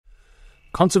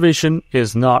conservation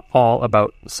is not all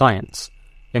about science.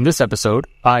 In this episode,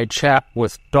 I chat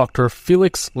with Dr.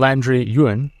 Felix Landry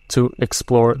Yuan to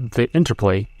explore the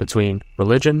interplay between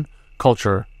religion,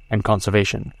 culture, and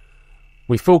conservation.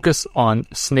 We focus on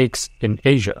snakes in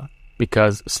Asia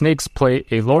because snakes play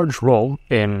a large role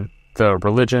in the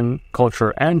religion,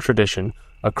 culture, and tradition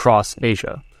across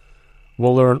Asia.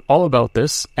 We'll learn all about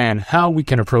this and how we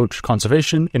can approach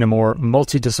conservation in a more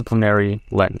multidisciplinary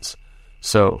lens.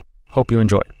 So, hope you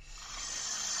enjoy.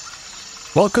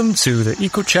 Welcome to the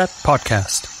Ecochat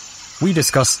podcast. We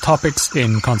discuss topics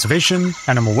in conservation,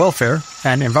 animal welfare,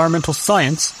 and environmental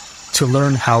science to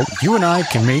learn how you and I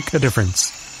can make a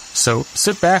difference. So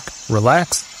sit back,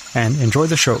 relax, and enjoy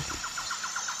the show.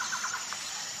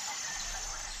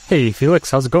 Hey, Felix,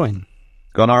 how's it going?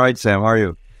 Going all right, Sam. How are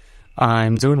you?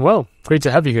 I'm doing well. Great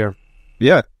to have you here.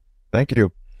 Yeah, thank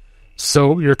you.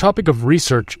 So your topic of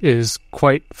research is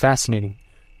quite fascinating.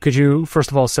 Could you,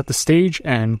 first of all, set the stage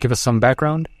and give us some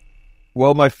background?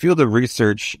 Well, my field of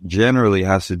research generally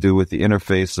has to do with the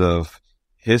interface of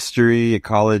history,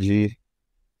 ecology,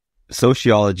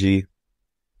 sociology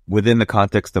within the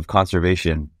context of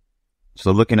conservation.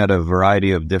 So looking at a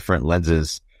variety of different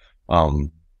lenses,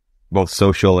 both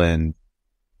social and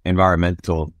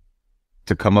environmental,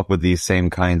 to come up with these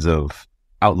same kinds of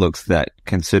outlooks that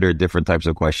consider different types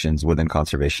of questions within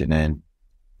conservation. And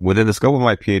within the scope of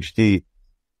my PhD,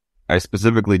 I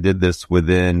specifically did this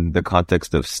within the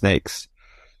context of snakes.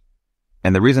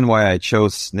 And the reason why I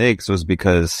chose snakes was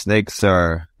because snakes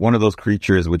are one of those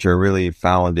creatures which are really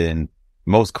found in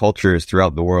most cultures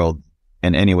throughout the world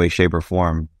in any way, shape, or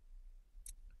form,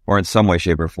 or in some way,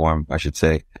 shape, or form, I should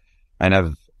say, and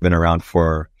have been around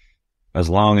for as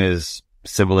long as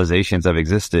civilizations have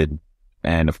existed,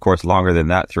 and of course longer than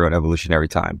that throughout evolutionary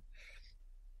time.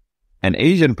 And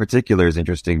Asia in particular is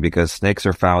interesting because snakes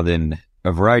are found in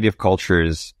a variety of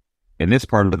cultures in this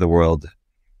part of the world,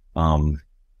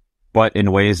 but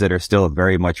in ways that are still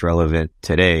very much relevant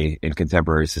today in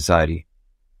contemporary society.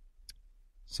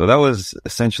 So that was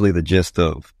essentially the gist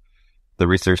of the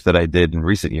research that I did in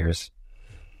recent years.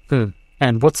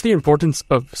 And what's the importance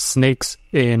of snakes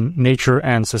in nature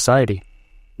and society?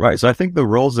 Right. So I think the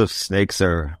roles of snakes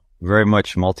are very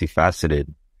much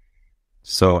multifaceted.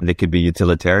 So they could be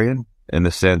utilitarian in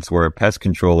the sense where pest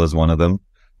control is one of them,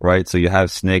 right? So you have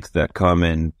snakes that come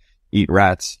and eat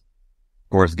rats. Of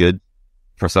course, good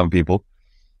for some people.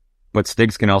 But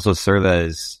snakes can also serve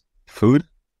as food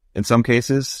in some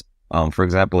cases. For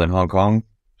example, in Hong Kong,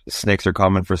 snakes are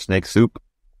common for snake soup.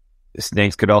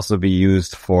 Snakes could also be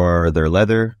used for their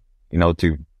leather,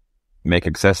 to make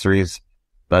accessories,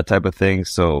 that type of thing.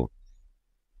 So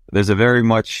there's very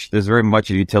much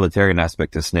a utilitarian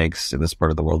aspect to snakes in this part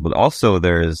of the world, but also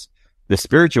there's the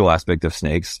spiritual aspect of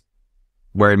snakes,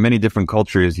 where in many different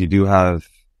cultures you do have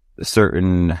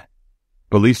certain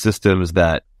belief systems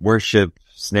that worship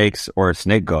snakes or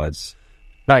snake gods.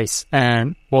 Nice.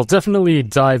 And we'll definitely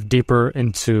dive deeper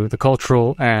into the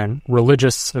cultural and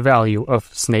religious value of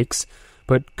snakes,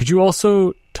 but could you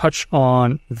also touch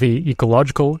on the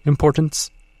ecological importance?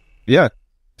 Yeah.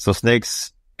 So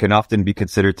snakes can often be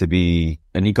considered to be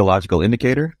an ecological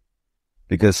indicator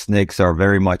because snakes are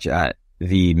very much at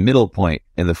the middle point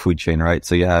in the food chain, right?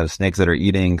 So you have snakes that are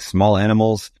eating small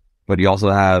animals, but you also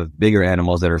have bigger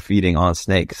animals that are feeding on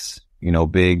snakes,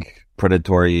 big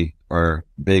predatory or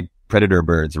big predator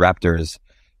birds, raptors,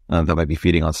 that might be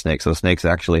feeding on snakes. So snakes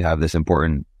actually have this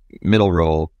important middle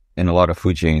role in a lot of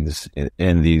food chains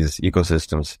in these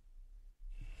ecosystems.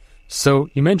 So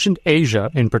you mentioned Asia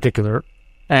in particular,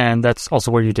 and that's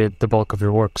also where you did the bulk of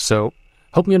your work. So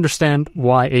help me understand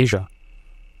why Asia.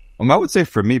 I would say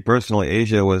for me personally,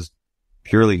 Asia was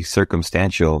purely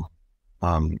circumstantial.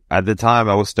 At the time,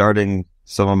 I was starting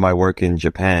some of my work in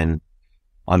Japan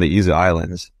on the Izu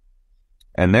Islands.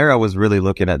 And there I was really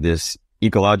looking at this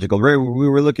ecological, we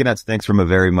were looking at snakes from a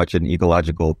very much an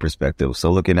ecological perspective.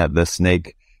 So looking at the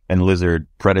snake and lizard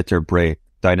predator-prey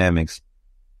dynamics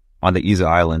on the Izu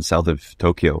Islands south of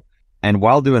Tokyo. And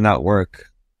while doing that work,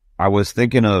 I was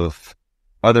thinking of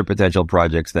other potential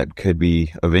projects that could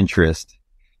be of interest.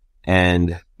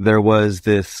 And there was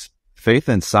this Faith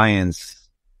and Science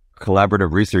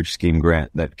collaborative research scheme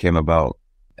grant that came about.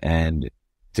 And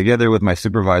together with my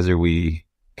supervisor, we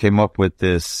came up with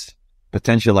this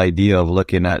potential idea of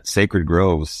looking at sacred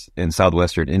groves in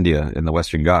southwestern India in the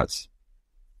Western Ghats.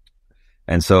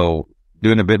 And so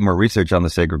doing a bit more research on the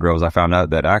sacred groves, I found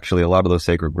out that actually a lot of those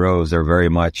sacred groves are very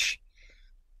much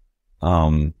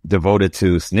devoted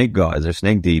to snake gods or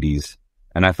snake deities.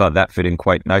 And I thought that fit in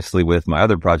quite nicely with my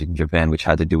other project in Japan, which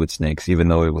had to do with snakes, even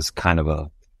though it was kind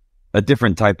of a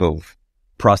different type of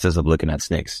process of looking at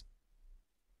snakes.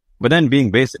 But then being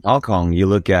based in Hong Kong, you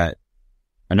look at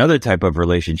another type of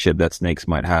relationship that snakes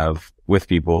might have with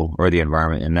people or the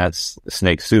environment, and that's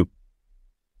snake soup,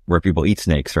 where people eat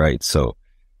snakes, right? So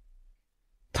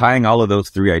tying all of those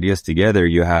three ideas together,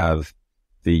 you have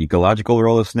the ecological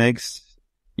role of snakes,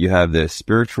 you have the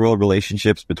spiritual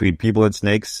relationships between people and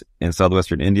snakes in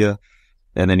southwestern India,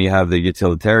 and then you have the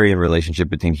utilitarian relationship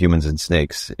between humans and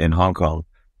snakes in Hong Kong,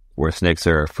 where snakes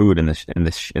are food in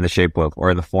the shape of, or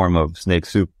in the form of, snake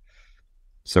soup.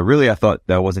 So really, I thought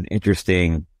that was an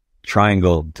interesting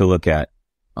triangle to look at.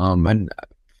 And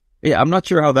yeah, I'm not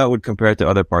sure how that would compare to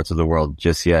other parts of the world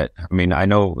just yet. I mean, I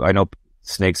know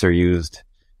snakes are used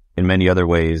in many other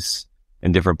ways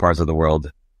in different parts of the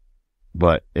world,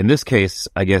 but in this case,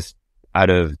 I guess out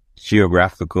of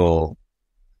geographical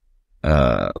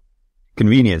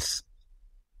convenience,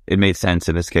 it made sense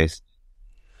in this case.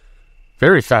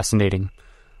 Very fascinating.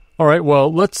 All right,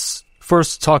 well, let's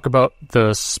first talk about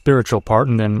the spiritual part,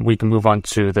 and then we can move on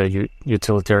to the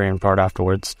utilitarian part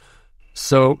afterwards.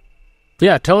 So,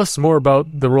 yeah, tell us more about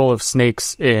the role of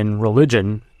snakes in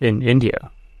religion in India.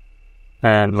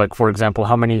 And, like, for example,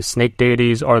 how many snake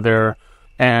deities are there,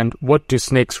 and what do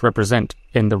snakes represent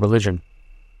in the religion?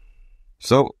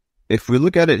 So, if we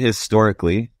look at it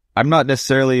historically, I'm not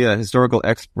necessarily a historical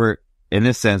expert in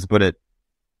this sense, but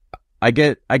I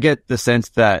get the sense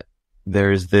that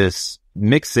there's this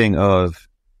mixing of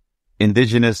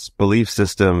indigenous belief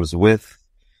systems with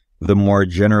the more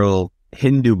general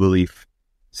Hindu belief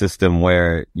system,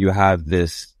 where you have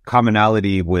this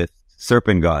commonality with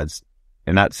serpent gods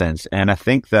in that sense. And I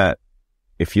think that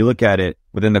if you look at it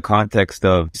within the context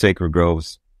of sacred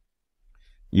groves,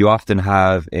 you often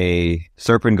have a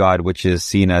serpent god, which is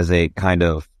seen as a kind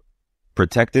of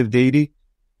protective deity,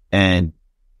 and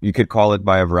you could call it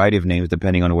by a variety of names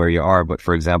depending on where you are. But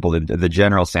for example, the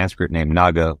general Sanskrit name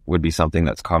Naga would be something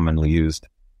that's commonly used.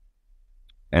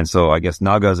 And so I guess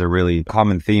Naga is a really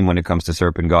common theme when it comes to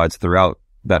serpent gods throughout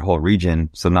that whole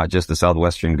region. So not just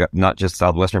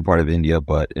southwestern part of India,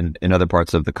 but in other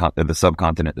parts of the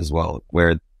subcontinent as well,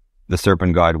 where the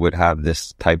serpent god would have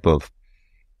this type of,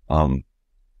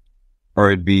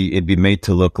 or it'd be made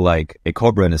to look like a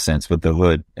cobra in a sense, with the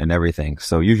hood and everything.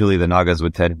 So usually the Nagas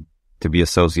would tend to be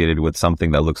associated with something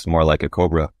that looks more like a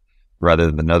cobra rather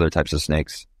than other types of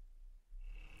snakes.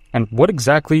 And what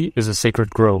exactly is a sacred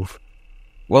grove?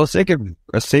 Well, a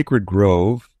sacred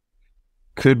grove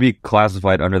could be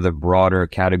classified under the broader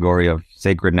category of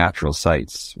sacred natural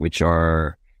sites, which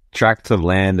are tracts of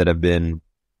land that have been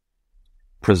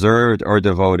preserved or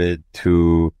devoted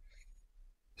to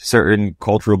certain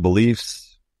cultural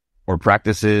beliefs or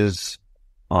practices,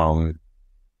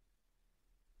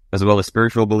 as well as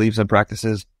spiritual beliefs and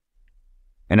practices,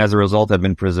 and as a result have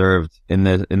been preserved in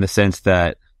the sense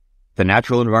that the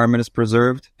natural environment is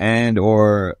preserved, and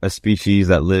or a species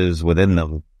that lives within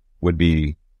them would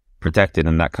be protected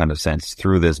in that kind of sense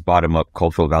through this bottom-up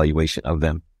cultural valuation of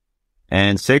them.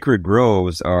 And sacred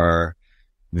groves are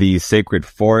these sacred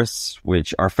forests,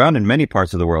 which are found in many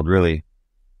parts of the world, really.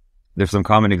 There's some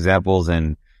common examples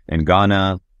in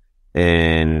Ghana,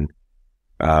 in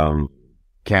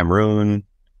Cameroon,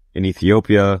 in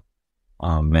Ethiopia,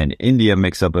 and India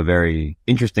makes up a very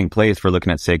interesting place for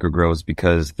looking at sacred groves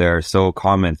because they're so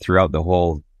common throughout the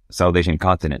whole South Asian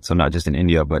continent. So not just in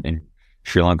India, but in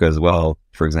Sri Lanka as well,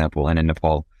 for example, and in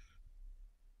Nepal.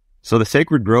 So the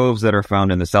sacred groves that are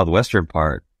found in the southwestern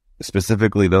part,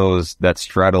 specifically those that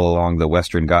straddle along the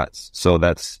Western Ghats. So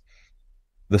that's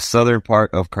the southern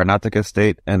part of Karnataka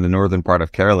state and the northern part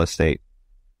of Kerala state.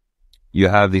 You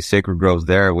have these sacred groves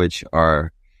there, which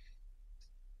are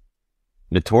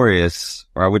notorious,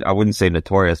 or I wouldn't say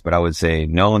notorious, but I would say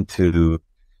known to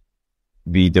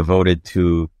be devoted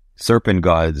to serpent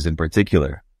gods in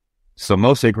particular. So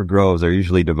most sacred groves are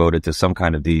usually devoted to some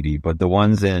kind of deity, but the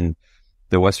ones in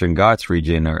the Western Ghats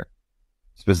region are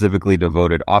specifically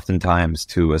devoted oftentimes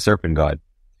to a serpent god,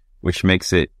 which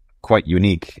makes it quite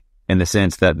unique in the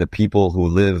sense that the people who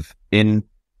live in,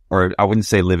 or I wouldn't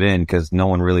say live in because no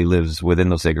one really lives within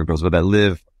those sacred groves, but that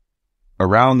live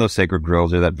around those sacred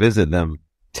groves or that visit them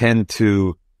tend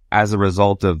to, as a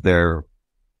result of their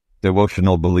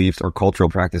devotional beliefs or cultural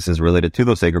practices related to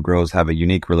those sacred groves, have a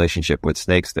unique relationship with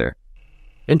snakes there.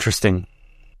 Interesting.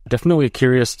 Definitely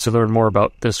curious to learn more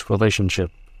about this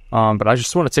relationship. But I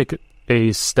just want to take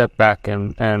a step back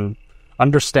and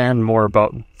understand more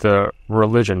about the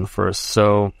religion first.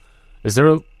 So is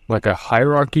there like a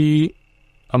hierarchy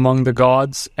among the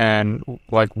gods, and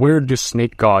like where do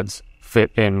snake gods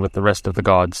fit in with the rest of the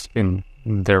gods in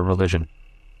their religion?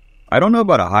 I don't know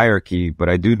about a hierarchy, but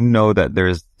I do know that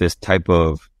there's this type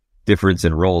of difference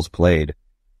in roles played.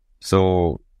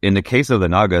 So in the case of the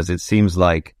Nagas, it seems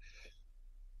like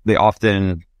they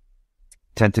often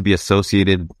tend to be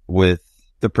associated with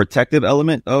the protective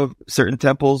element of certain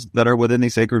temples that are within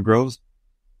these sacred groves.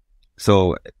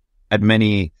 So at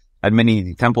many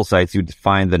temple sites, you'd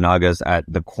find the Nagas at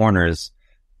the corners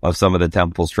of some of the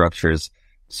temple structures,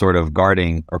 sort of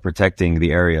guarding or protecting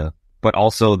the area. But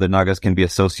also the Nagas can be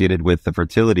associated with the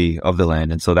fertility of the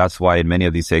land. And so that's why in many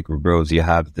of these sacred groves, you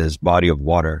have this body of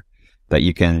water that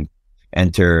you can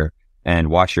enter and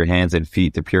wash your hands and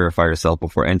feet to purify yourself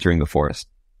before entering the forest.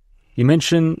 You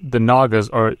mentioned the Nagas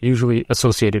are usually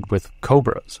associated with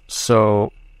cobras. So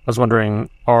I was wondering,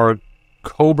 are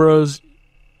cobras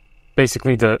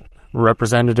basically the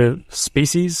representative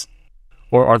species?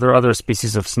 Or are there other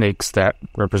species of snakes that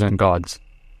represent gods?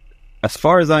 As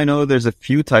far as I know, there's a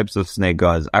few types of snake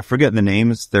gods. I forget the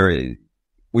names.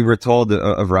 We were told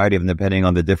a variety of them depending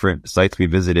on the different sites we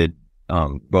visited,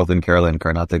 both in Kerala and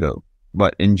Karnataka.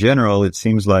 But in general, it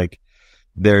seems like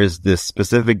there's this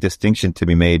specific distinction to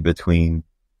be made between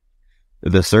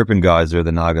the serpent gods or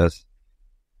the Nagas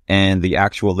and the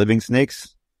actual living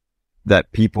snakes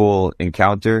that people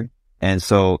encounter. And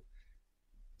so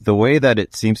the way that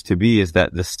it seems to be is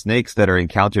that the snakes that are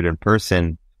encountered in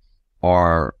person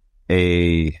are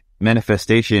a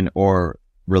manifestation or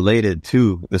related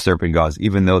to the serpent gods,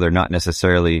 even though they're not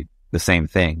necessarily the same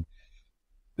thing.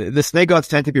 The snake gods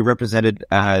tend to be represented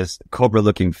as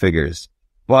cobra-looking figures,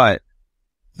 but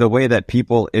the way that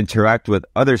people interact with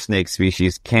other snake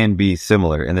species can be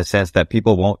similar in the sense that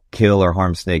people won't kill or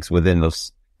harm snakes within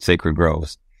those sacred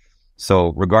groves.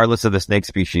 So regardless of the snake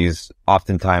species,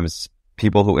 oftentimes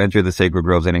people who enter the sacred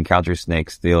groves and encounter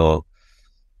snakes,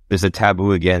 there's a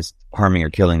taboo against harming or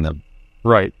killing them.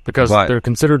 Right, because they're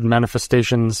considered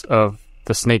manifestations of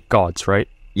the snake gods, right?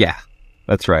 Yeah,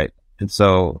 that's right. And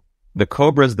so the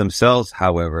cobras themselves,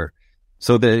 however,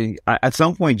 at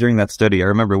some point during that study, I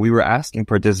remember we were asking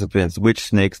participants which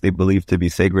snakes they believed to be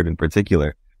sacred in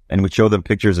particular, and would show them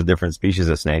pictures of different species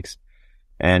of snakes.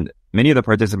 And many of the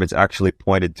participants actually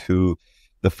pointed to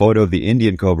the photo of the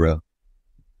Indian cobra.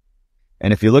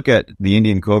 And if you look at the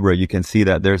Indian cobra, you can see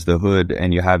that there's the hood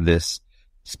and you have this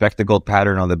spectacled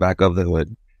pattern on the back of the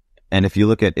hood. And if you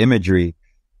look at imagery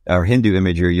or Hindu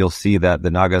imagery, you'll see that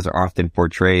the Nagas are often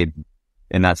portrayed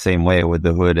in that same way with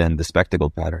the hood and the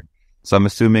spectacled pattern. So I'm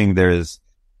assuming there's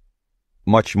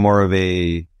much more of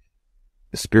a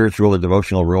spiritual or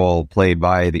devotional role played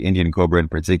by the Indian cobra in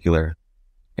particular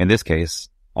in this case,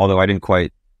 although I didn't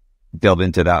quite delve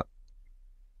into that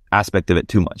aspect of it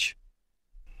too much.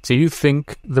 Do you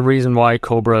think the reason why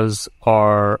cobras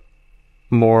are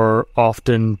more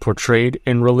often portrayed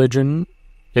in religion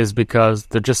is because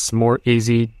they're just more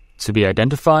easy to be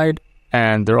identified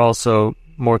and they're also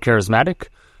more charismatic?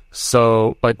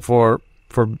 So, like for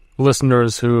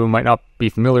listeners who might not be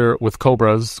familiar with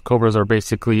cobras are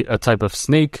basically a type of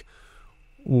snake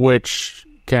which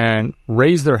can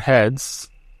raise their heads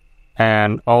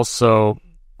and also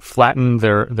flatten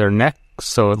their neck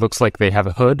so it looks like they have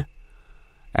a hood.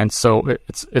 And so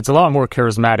it's a lot more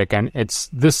charismatic, and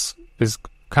this is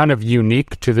kind of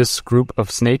unique to this group of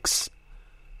snakes.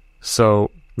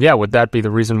 So, yeah, would that be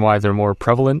the reason why they're more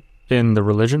prevalent in the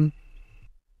religion?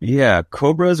 Yeah,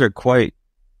 cobras are quite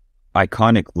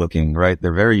iconic looking, right?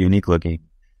 They're very unique looking,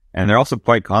 and they're also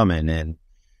quite common, and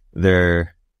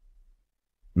they're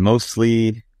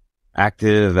mostly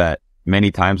active at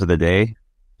many times of the day,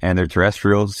 and they're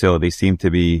terrestrial, so they seem to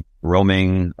be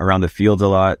roaming around the fields a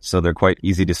lot, so they're quite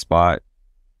easy to spot.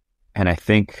 And I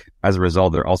think as a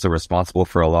result, they're also responsible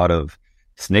for a lot of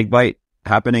snakebite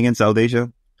happening in South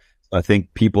Asia. I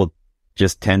think people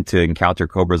just tend to encounter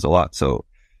cobras a lot. So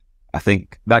I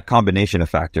think that combination of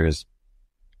factors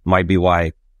might be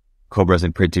why cobras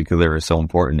in particular are so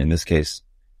important in this case.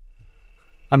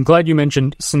 I'm glad you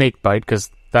mentioned snakebite,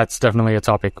 because that's definitely a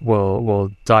topic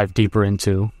we'll dive deeper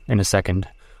into in a second.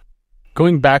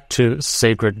 Going back to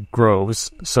sacred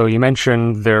groves, so you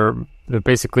mentioned they're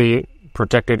basically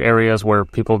protected areas where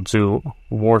people do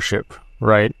worship,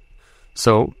 right?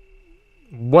 So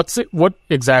what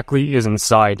exactly is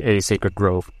inside a sacred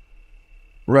grove?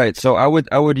 Right. So I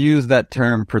would use that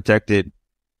term protected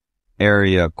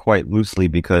area quite loosely,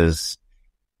 because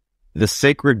the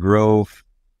sacred grove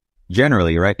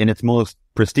generally, right, in its most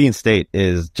pristine state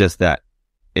is just that.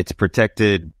 It's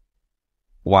protected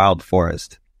wild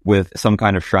forest with some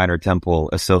kind of shrine or temple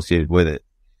associated with it.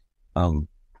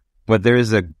 But there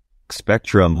is a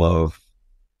spectrum of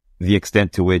the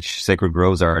extent to which sacred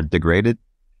groves are degraded,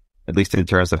 at least in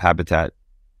terms of habitat.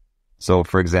 So,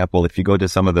 for example, if you go to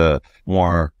some of the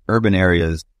more urban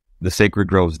areas, the sacred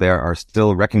groves there are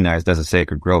still recognized as a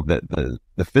sacred grove. That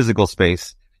the physical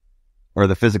space or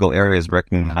the physical area is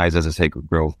recognized as a sacred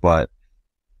grove, but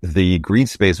the green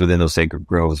space within those sacred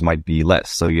groves might be less.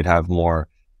 So you'd have more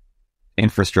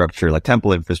infrastructure, like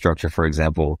temple infrastructure, for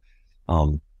example,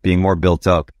 being more built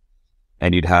up,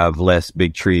 and you'd have less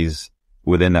big trees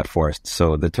within that forest.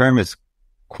 So the term is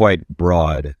quite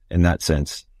broad in that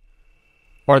sense.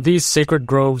 Are these sacred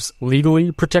groves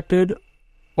legally protected,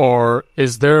 or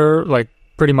is there like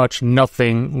pretty much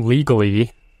nothing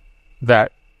legally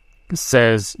that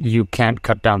says you can't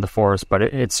cut down the forest, but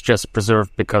it's just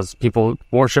preserved because people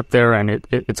worship there and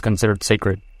it's considered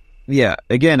sacred? Yeah,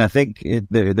 again, I think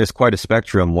there's quite a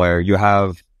spectrum where you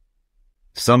have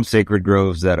some sacred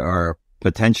groves that are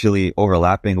potentially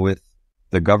overlapping with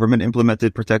the government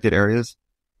implemented protected areas,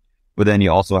 but then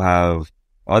you also have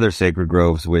other sacred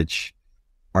groves which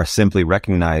are simply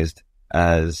recognized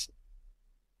as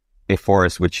a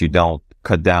forest which you don't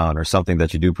cut down or something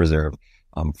that you do preserve,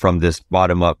 from this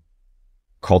bottom-up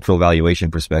cultural valuation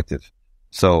perspective.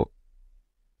 So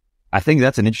I think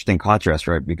that's an interesting contrast,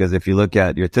 right? Because if you look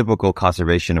at your typical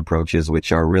conservation approaches,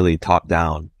 which are really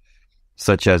top-down,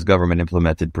 such as government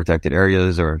implemented protected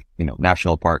areas or,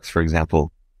 national parks, for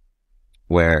example,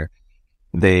 where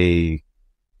they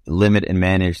limit and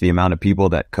manage the amount of people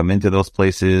that come into those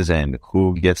places and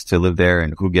who gets to live there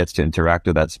and who gets to interact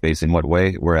with that space in what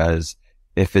way. Whereas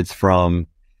if it's from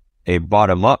a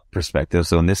bottom-up perspective,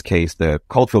 so in this case, the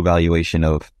cultural valuation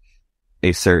of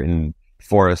a certain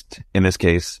forest, in this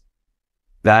case,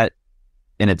 that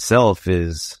in itself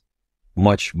is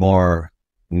much more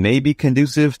maybe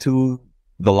conducive to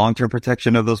the long-term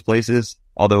protection of those places,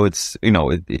 although it's,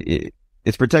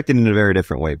 it's protected in a very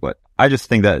different way. But I just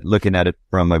think that looking at it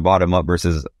from a bottom-up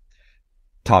versus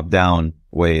top-down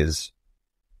way is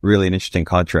really an interesting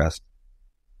contrast.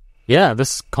 Yeah,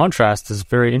 this contrast is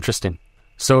very interesting.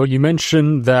 So you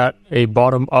mentioned that a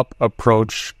bottom-up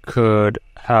approach could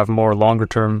have more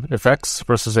longer-term effects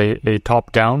versus a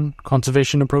top-down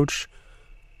conservation approach.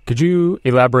 Could you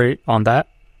elaborate on that?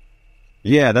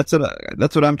 Yeah, that's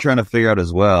what I'm trying to figure out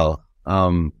as well.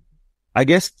 I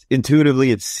guess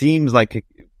intuitively it seems like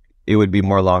it would be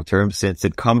more long-term since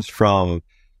it comes from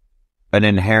an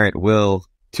inherent will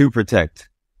to protect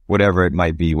whatever it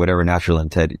might be, whatever natural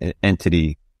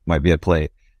entity might be at play,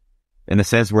 in a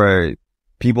sense where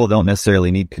people don't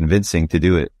necessarily need convincing to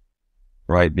do it,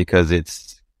 right? Because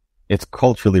it's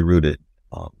culturally rooted.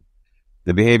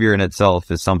 The behavior in itself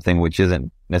is something which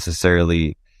isn't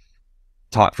necessarily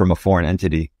taught from a foreign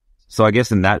entity. So I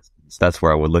guess in that's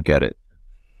where I would look at it.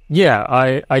 Yeah,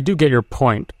 I do get your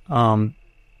point.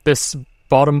 This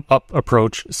bottom-up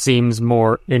approach seems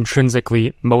more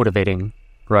intrinsically motivating,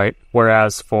 right?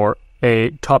 Whereas for a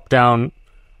top-down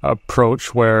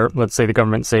approach where, let's say the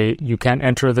government say, you can't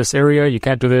enter this area, you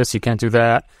can't do this, you can't do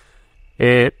that,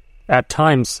 it at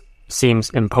times seems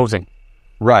imposing.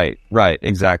 Right,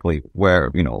 exactly.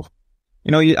 Where,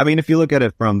 if you look at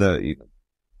it from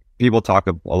people talk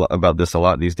about this a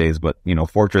lot these days, but,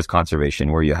 fortress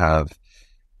conservation, where you have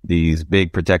these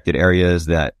big protected areas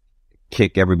that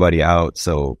kick everybody out.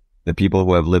 So the people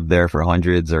who have lived there for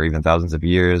hundreds or even thousands of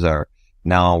years are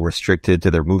now restricted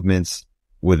to their movements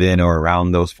within or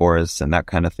around those forests and that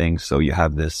kind of thing. So you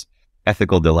have this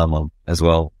ethical dilemma as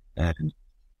well. And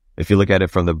if you look at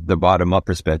it from the bottom up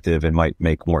perspective, it might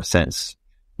make more sense,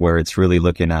 where it's really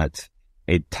looking at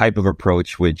a type of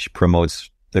approach which promotes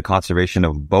the conservation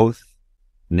of both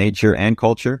nature and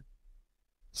culture.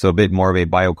 So a bit more of a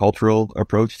biocultural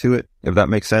approach to it, if that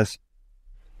makes sense.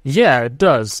 Yeah, it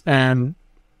does. And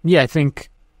yeah, I think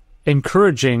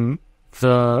encouraging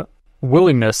the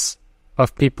willingness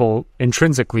of people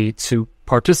intrinsically to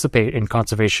participate in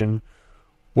conservation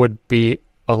would be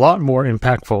a lot more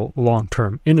impactful long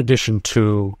term, in addition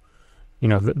to,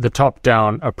 the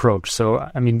top-down approach. So,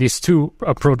 these two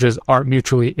approaches aren't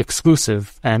mutually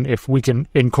exclusive, and if we can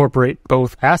incorporate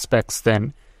both aspects,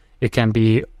 then it can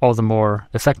be all the more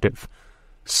effective.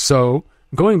 So,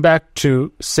 going back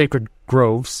to sacred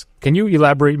groves, can you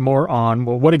elaborate more on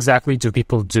what exactly do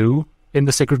people do in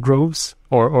the sacred groves,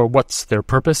 or what's their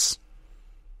purpose?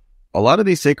 A lot of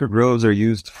these sacred groves are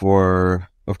used for,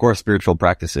 of course, spiritual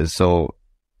practices. So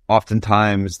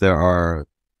oftentimes there are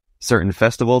certain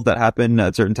festivals that happen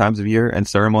at certain times of year and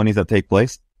ceremonies that take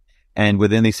place. And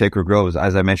within these sacred groves,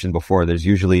 as I mentioned before, there's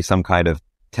usually some kind of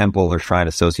temple or shrine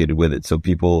associated with it. So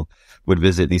people would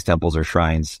visit these temples or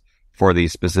shrines for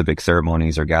these specific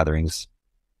ceremonies or gatherings,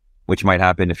 which might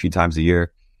happen a few times a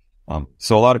year.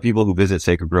 So a lot of people who visit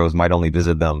sacred groves might only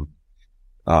visit them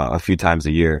a few times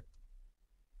a year.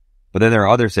 But then there are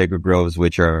other sacred groves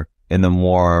which are in the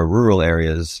more rural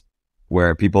areas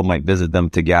where people might visit them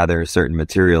to gather certain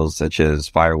materials such as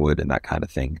firewood and that kind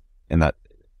of thing. And that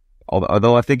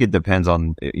Although I think it depends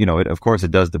on, of course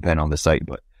it does depend on the site,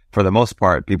 but for the most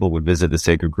part, people would visit the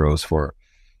sacred groves for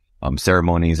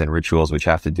ceremonies and rituals which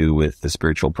have to do with the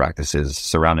spiritual practices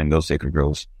surrounding those sacred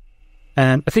groves.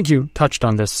 And I think you touched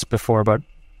on this before, but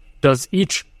does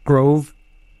each grove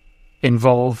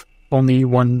involve only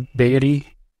one deity?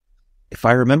 If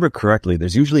I remember correctly,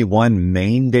 there's usually one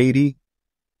main deity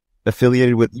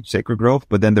affiliated with each sacred grove,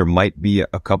 but then there might be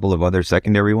a couple of other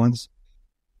secondary ones.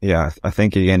 Yeah, I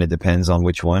think again, it depends on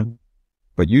which one.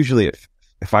 But usually,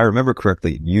 if I remember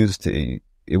correctly,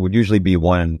 it would usually be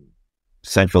one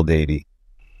central deity.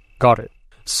 Got it.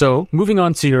 So moving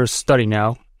on to your study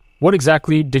now, what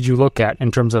exactly did you look at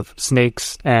in terms of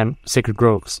snakes and sacred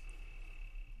groves?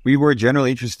 We were generally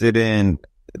interested in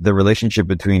the relationship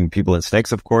between people and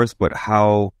snakes, of course, but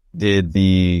how did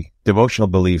the devotional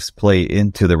beliefs play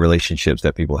into the relationships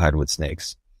that people had with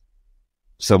snakes?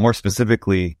 So more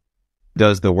specifically,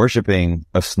 does the worshiping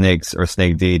of snakes or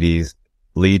snake deities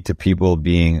lead to people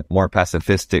being more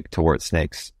pacifistic towards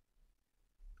snakes?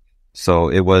 So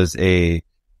it was a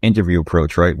interview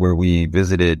approach, right? Where we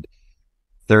visited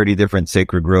 30 different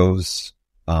sacred groves.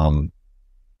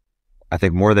 I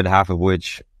think more than half of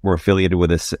which were affiliated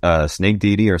with a snake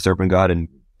deity or serpent god, and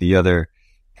the other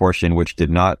portion which did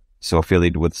not, so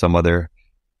affiliated with some other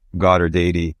god or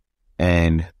deity.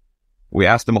 And we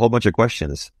asked them a whole bunch of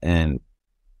questions. And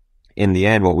in the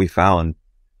end, what we found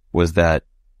was that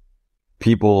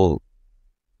people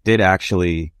did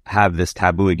actually have this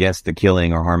taboo against the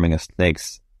killing or harming of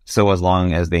snakes, so as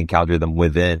long as they encountered them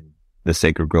within the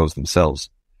sacred groves themselves.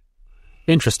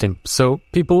 Interesting. So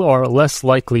people are less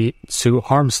likely to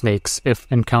harm snakes if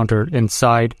encountered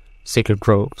inside sacred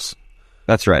groves.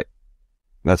 That's right.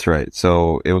 That's right.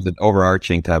 So it was an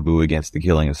overarching taboo against the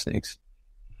killing of snakes.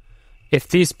 If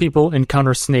these people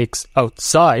encounter snakes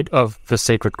outside of the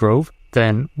sacred grove,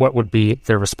 then what would be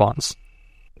their response?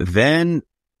 Then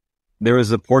there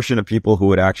was a portion of people who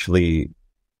would actually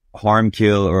harm,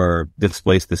 kill, or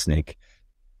displace the snake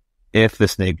if the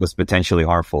snake was potentially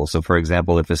harmful. So, for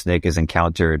example, if a snake is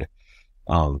encountered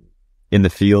in the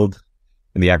field,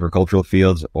 in the agricultural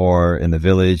fields, or in the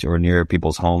village, or near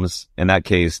people's homes, in that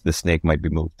case, the snake might be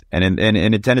moved. And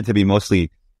it tended to be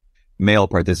mostly male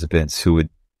participants who would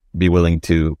be willing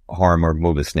to harm or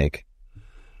move a snake.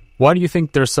 Why do you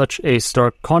think there's such a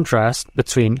stark contrast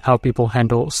between how people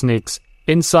handle snakes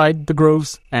inside the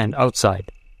groves and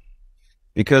outside?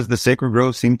 Because the sacred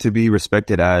groves seem to be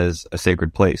respected as a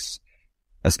sacred place,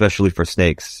 especially for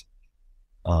snakes.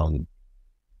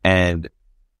 And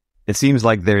it seems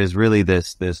like there is really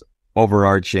this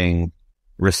overarching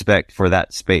respect for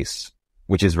that space,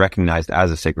 which is recognized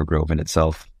as a sacred grove in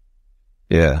itself.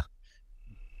 Yeah.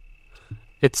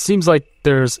 It seems like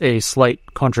there's a slight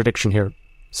contradiction here.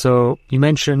 So you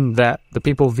mentioned that the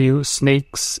people view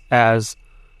snakes as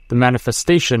the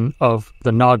manifestation of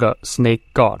the Naga snake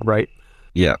god, right?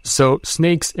 Yeah. So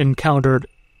snakes encountered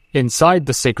inside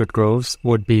the sacred groves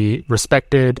would be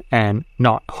respected and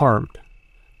not harmed.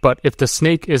 But if the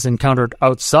snake is encountered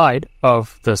outside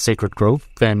of the sacred grove,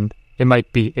 then it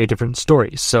might be a different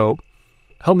story. So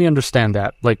help me understand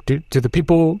that. Like, do the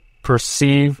people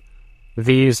perceive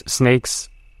these snakes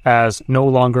as no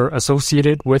longer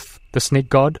associated with the snake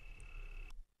god?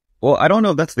 Well, I don't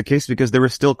know if that's the case, because there were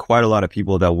still quite a lot of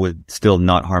people that would still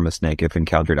not harm a snake if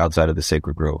encountered outside of the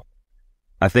sacred grove.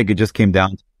 I think it just came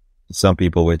down to some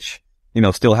people which,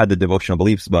 still had the devotional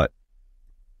beliefs, but,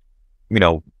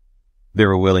 they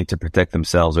were willing to protect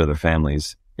themselves or their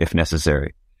families if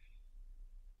necessary.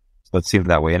 So it seemed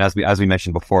that way. And as we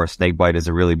mentioned before, snakebite is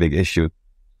a really big issue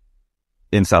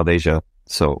in South Asia.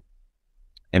 So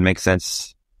it makes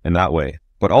sense in that way.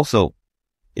 But also,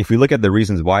 if we look at the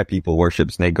reasons why people worship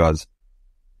snake gods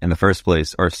in the first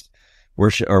place, or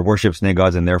worship snake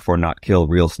gods and therefore not kill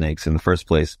real snakes in the first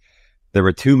place, there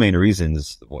were two main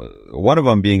reasons. One of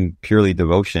them being purely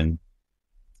devotion,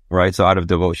 right? So out of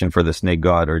devotion for the snake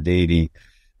god or deity,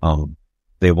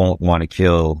 they won't want to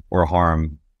kill or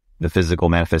harm the physical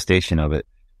manifestation of it.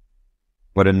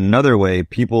 But in another way,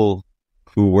 people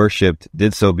who worshipped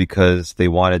did so because they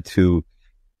wanted to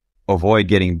avoid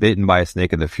getting bitten by a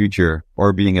snake in the future,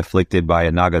 or being afflicted by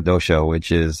a naga dosha,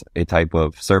 which is a type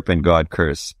of serpent god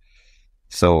curse.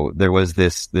 So there was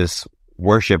this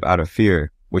worship out of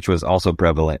fear, which was also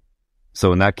prevalent.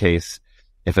 So in that case,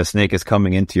 if a snake is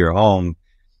coming into your home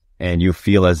and you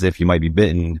feel as if you might be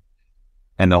bitten,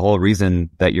 and the whole reason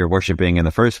that you're worshiping in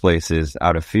the first place is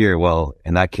out of fear, well,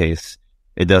 in that case,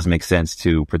 it does make sense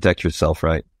to protect yourself,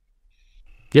 right?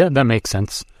 Yeah, that makes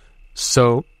sense.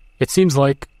 So it seems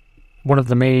like one of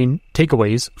the main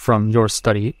takeaways from your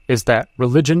study is that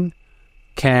religion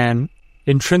can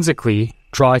intrinsically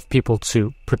drive people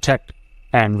to protect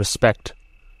and respect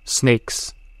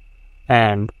snakes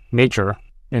and nature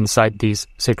inside these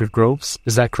sacred groves.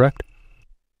 Is that correct?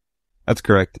 That's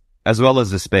correct. As well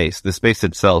as the space. The space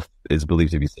itself is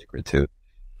believed to be sacred too.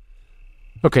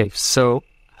 Okay, so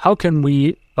how can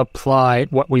we apply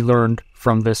what we learned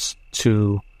from this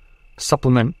to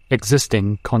supplement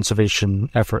existing conservation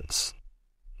efforts?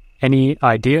 Any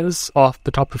ideas off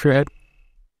the top of your head?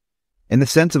 In the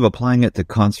sense of applying it to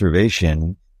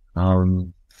conservation,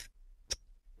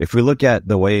 if we look at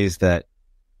the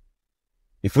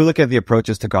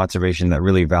approaches to conservation that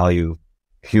really value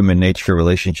human-nature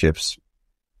relationships,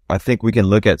 I think we can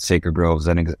look at sacred groves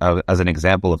as an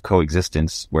example of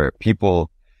coexistence, where people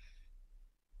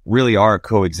really are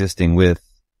coexisting with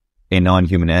a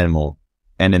non-human animal,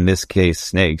 and in this case,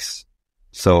 snakes.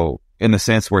 So, in the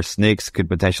sense where snakes could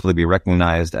potentially be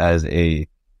recognized as a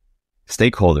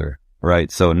stakeholder,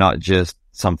 right? So not just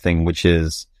something which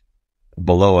is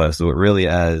below us, but really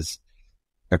as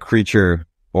a creature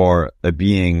or a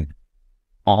being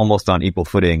almost on equal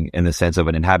footing in the sense of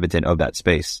an inhabitant of that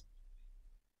space.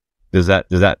 Does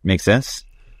that make sense?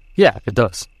 Yeah, it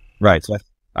does. Right.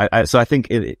 So I think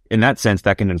in that sense,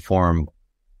 that can inform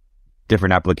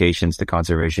different applications to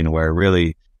conservation, where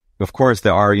really, of course,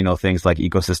 there are, things like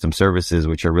ecosystem services,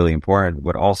 which are really important,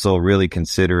 but also really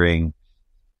considering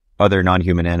other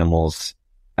non-human animals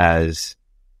as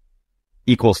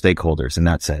equal stakeholders in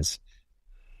that sense.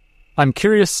 I'm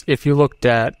curious if you looked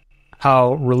at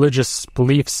how religious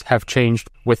beliefs have changed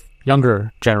with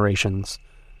younger generations.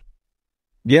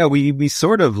 Yeah, we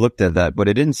sort of looked at that, but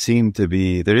there didn't seem to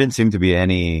be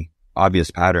any obvious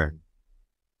pattern.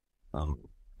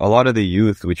 A lot of the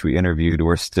youth which we interviewed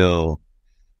were still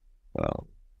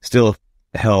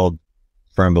held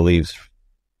firm beliefs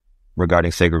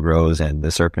regarding sacred groves and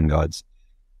the serpent gods.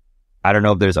 I don't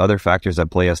know if there's other factors that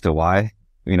play as to why,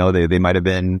 they might have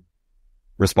been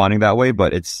responding that way,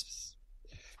 but it's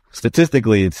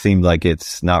statistically, it seemed like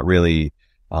it's not really,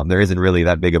 there isn't really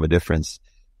that big of a difference.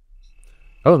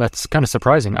 Oh, that's kind of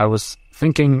surprising. I was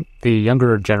thinking the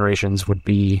younger generations would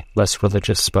be less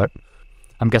religious, but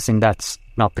I'm guessing that's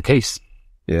not the case.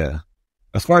 Yeah.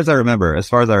 As far as I remember,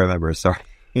 sorry.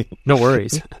 No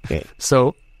worries.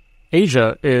 So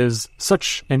Asia is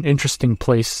such an interesting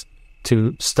place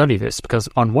to study this because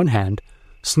on one hand,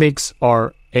 snakes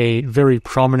are a very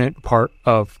prominent part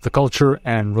of the culture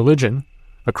and religion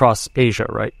across Asia,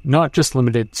 right? Not just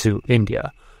limited to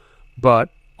India. But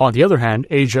on the other hand,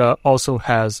 Asia also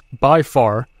has by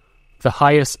far the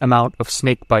highest amount of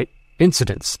snakebite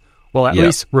incidents. Well, at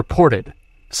least reported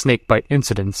snakebite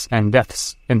incidents and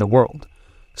deaths in the world.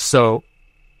 So,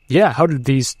 yeah, how did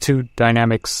these two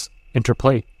dynamics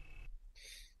interplay?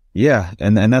 Yeah,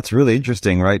 and that's really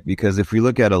interesting, right? Because if we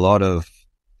look at a lot of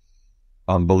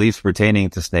beliefs pertaining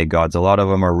to snake gods, a lot of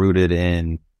them are rooted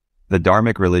in the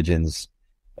dharmic religions,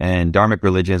 and dharmic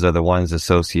religions are the ones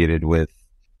associated with,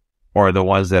 or the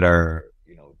ones that are,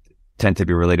 tend to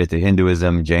be related to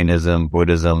Hinduism, Jainism,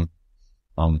 Buddhism,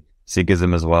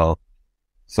 Sikhism as well.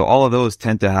 So all of those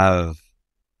tend to have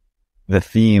the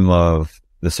theme of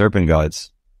the serpent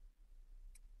gods.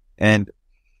 And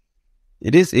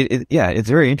it's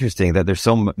very interesting that there's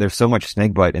so much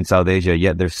snakebite in South Asia,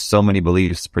 yet there's so many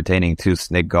beliefs pertaining to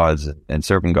snake gods and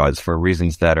serpent gods for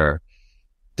reasons that are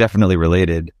definitely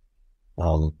related.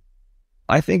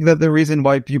 I think that the reason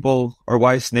why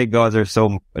why snake gods are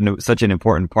such an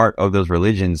important part of those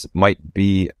religions might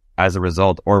be as a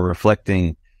result or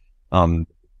reflecting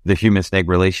the human snake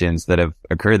relations that have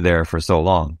occurred there for so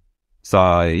long. So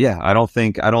I don't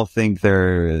think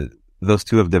those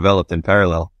two have developed in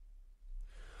parallel.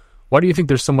 Why do you think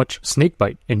there's so much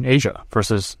snakebite in Asia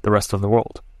versus the rest of the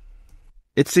world?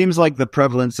 It seems like the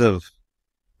prevalence of,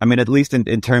 at least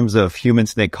in terms of human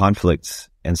snake conflicts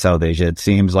in South Asia, it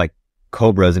seems like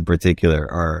cobras in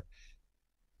particular are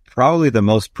probably the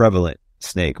most prevalent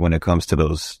snake when it comes to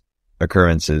those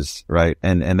occurrences, right?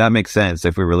 And that makes sense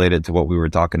if we relate it to what we were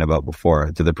talking about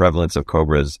before, to the prevalence of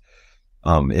cobras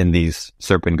in these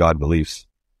serpent god beliefs,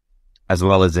 as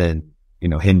well as in,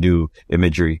 Hindu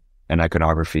imagery and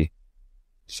iconography.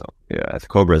 So yeah,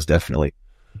 cobras definitely.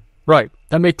 Right.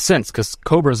 That makes sense because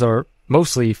cobras are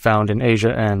mostly found in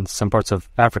Asia and some parts of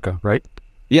Africa, right?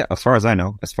 Yeah, as far as I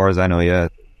know, yeah.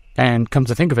 And come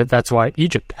to think of it, that's why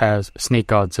Egypt has snake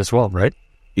gods as well, right?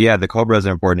 Yeah, the cobras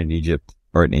are important in Egypt,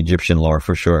 or in Egyptian lore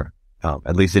for sure.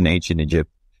 At least in ancient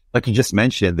Egypt. Like you just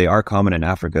mentioned, they are common in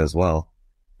Africa as well.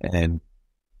 And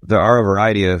there are a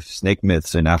variety of snake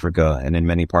myths in Africa and in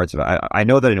many parts of it. I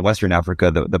know that in Western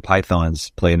Africa, the pythons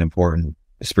play an important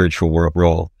spiritual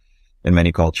role in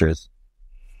many cultures.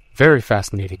 Very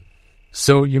fascinating.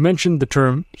 So you mentioned the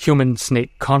term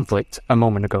human-snake conflict a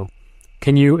moment ago.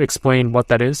 Can you explain what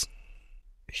that is?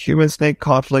 Human-snake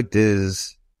conflict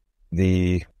is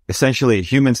essentially a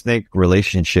human-snake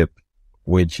relationship,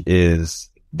 which is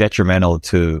detrimental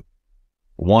to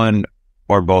one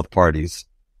or both parties,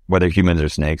 whether humans or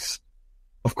snakes.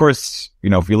 Of course,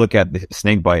 if you look at the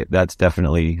snake bite, that's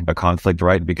definitely a conflict,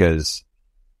 right? Because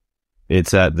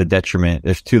it's to the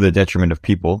detriment of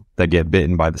people that get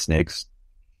bitten by the snakes.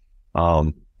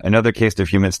 Another case of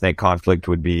human-snake conflict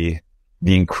would be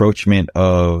the encroachment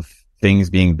of things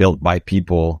being built by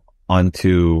people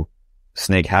onto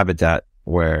snake habitat,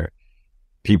 where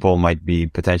people might be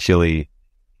potentially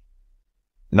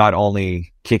not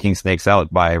only kicking snakes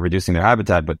out by reducing their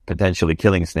habitat, but potentially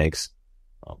killing snakes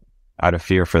out of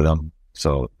fear for them.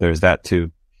 So there's that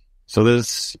too. So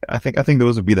I think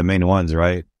those would be the main ones,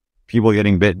 right? People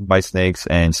getting bitten by snakes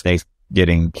and snakes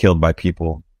getting killed by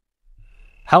people.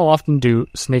 How often do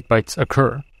snake bites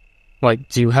occur? Like,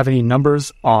 do you have any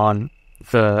numbers on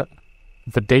the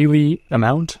daily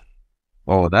amount?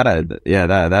 Oh, that I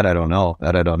don't know.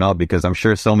 That I don't know, because I'm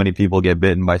sure so many people get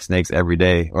bitten by snakes every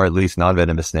day, or at least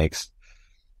non-venomous snakes.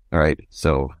 All right.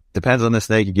 So depends on the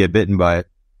snake you get bitten by,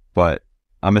 but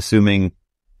I'm assuming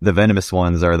the venomous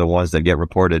ones are the ones that get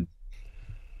reported.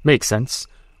 Makes sense.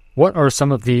 What are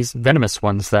some of these venomous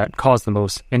ones that cause the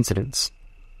most incidents?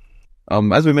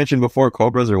 As we mentioned before,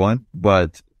 cobras are one,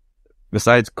 but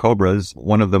besides cobras,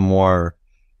 one of the more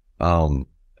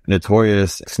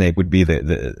notorious snake would be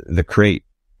the crate,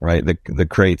 right? The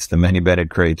crates, the many-bedded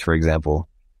crates, for example.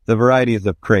 The varieties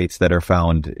of crates that are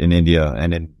found in India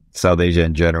and in South Asia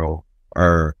in general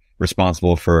are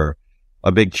responsible for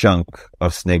a big chunk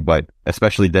of snake bite,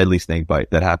 especially deadly snake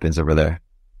bite that happens over there.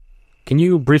 Can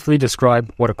you briefly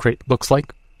describe what a crate looks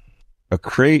like? A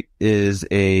crate is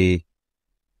a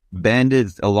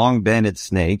long banded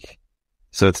snake.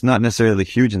 So it's not necessarily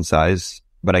huge in size,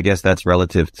 but I guess that's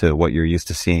relative to what you're used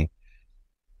to seeing.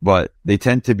 But they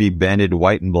tend to be banded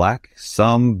white and black,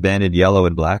 some banded yellow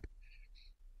and black.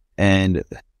 And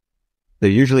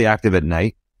they're usually active at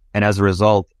night. And as a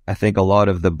result, I think a lot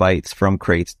of the bites from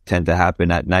crates tend to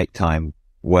happen at nighttime,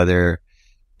 whether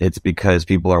it's because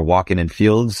people are walking in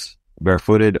fields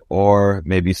barefooted, or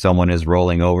maybe someone is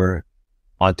rolling over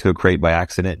onto a crate by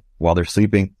accident while they're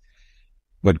sleeping.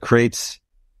 But crates,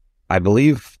 I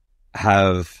believe,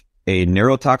 have a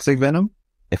neurotoxic venom,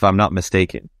 if I'm not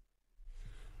mistaken.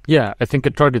 Yeah, I think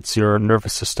it targets your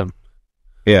nervous system.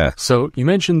 Yeah. So you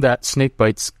mentioned that snake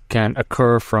bites can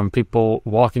occur from people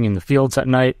walking in the fields at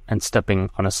night and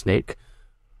stepping on a snake.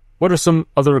 What are some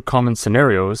other common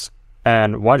scenarios,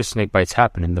 and why do snake bites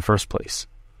happen in the first place?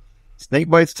 Snake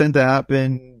bites tend to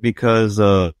happen because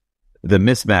the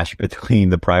mismatch between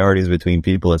the priorities between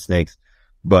people and snakes.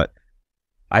 But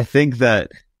I think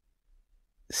that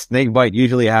snake bite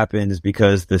usually happens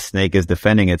because the snake is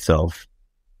defending itself.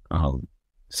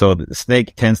 So the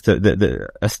snake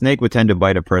a snake would tend to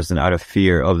bite a person out of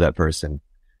fear of that person,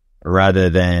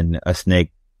 rather than a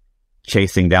snake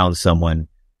chasing down someone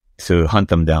to hunt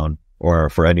them down or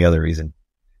for any other reason.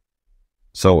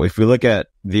 So if we look at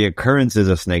the occurrences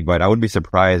of snake bite, I wouldn't be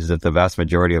surprised if the vast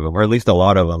majority of them, or at least a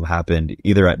lot of them, happened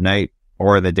either at night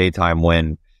or in the daytime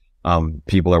when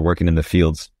people are working in the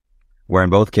fields, where in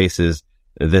both cases,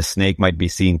 the snake might be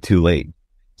seen too late.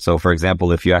 So for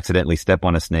example, if you accidentally step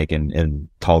on a snake in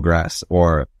tall grass,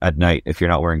 or at night if you're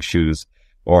not wearing shoes,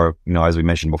 or, as we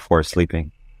mentioned before,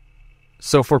 sleeping.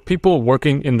 So for people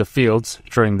working in the fields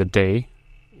during the day,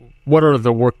 what are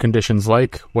the work conditions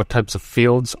like? What types of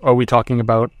fields are we talking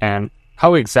about? And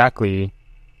how exactly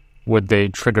would they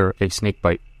trigger a snake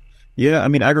bite? Yeah, I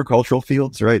mean, agricultural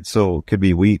fields, right? So could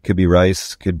be wheat, could be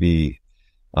rice, could be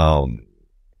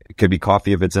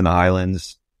coffee if it's in the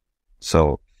highlands.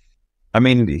 So, I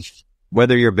mean,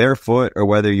 whether you're barefoot or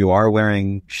whether you are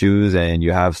wearing shoes and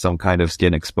you have some kind of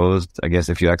skin exposed, I guess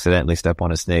if you accidentally step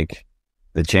on a snake,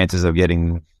 the chances of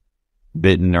getting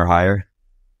bitten are higher.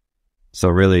 So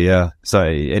really, yeah. So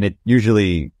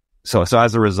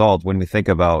as a result, when we think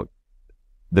about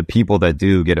the people that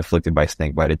do get afflicted by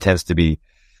snake bite, it tends to be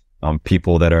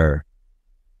people that are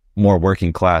more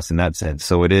working class in that sense.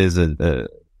 So it is a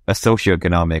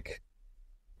socioeconomic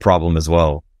problem as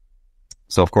well.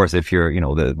 So of course, if you're,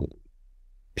 the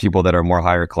people that are more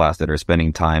higher class that are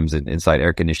spending times inside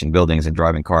air conditioned buildings and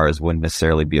driving cars wouldn't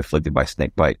necessarily be afflicted by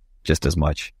snake bite just as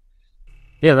much.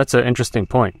 Yeah, that's an interesting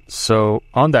point. So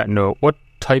on that note, what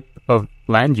type of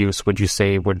land use would you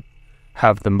say would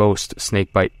have the most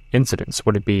snake bite incidents?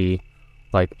 Would it be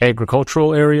like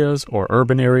agricultural areas or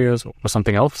urban areas or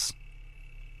something else?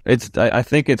 I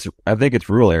think it's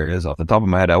rural areas. Off the top of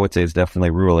my head, I would say it's definitely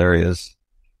rural areas.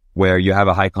 where you have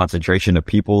a high concentration of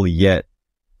people, yet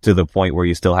to the point where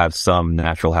you still have some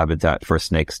natural habitat for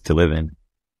snakes to live in.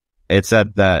 It's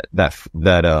at that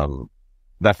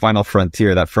final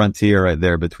frontier, that frontier right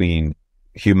there between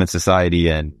human society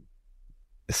and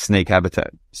snake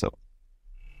habitat. So,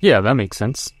 yeah, that makes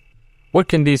sense. What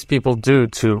can these people do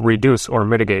to reduce or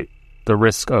mitigate the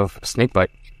risk of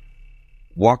snakebite?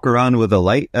 Walk around with a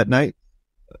light at night.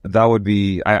 That would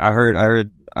be. I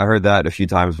heard that a few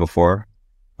times before.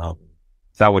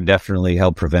 That would definitely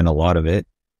help prevent a lot of it.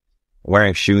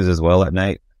 Wearing shoes as well at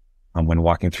night when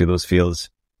walking through those fields.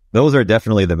 Those are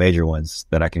definitely the major ones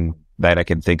that I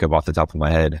can think of off the top of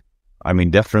my head. I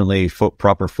mean, definitely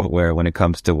proper footwear when it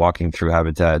comes to walking through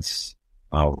habitats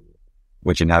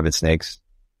which inhabit snakes.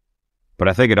 But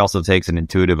I think it also takes an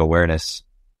intuitive awareness,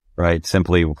 right?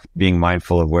 Simply being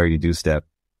mindful of where you do step,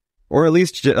 or at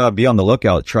least be on the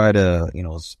lookout. Try to,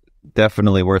 it's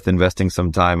definitely worth investing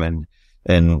some time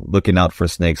and looking out for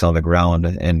snakes on the ground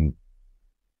and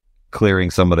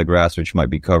clearing some of the grass which might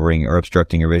be covering or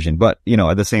obstructing your vision. But,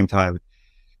 at the same time,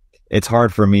 it's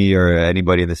hard for me or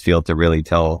anybody in this field to really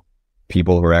tell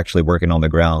people who are actually working on the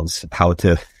grounds how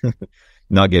to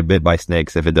not get bit by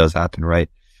snakes if it does happen, right?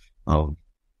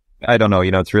 I don't know,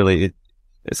 it's really,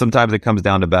 sometimes it comes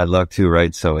down to bad luck too,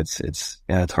 right? So it's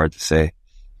hard to say.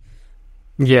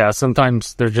 Yeah,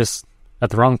 sometimes they're just at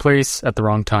the wrong place at the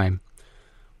wrong time.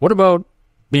 What about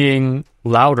being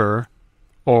louder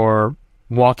or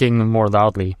walking more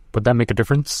loudly? Would that make a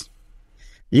difference?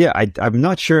 Yeah, I'm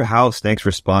not sure how snakes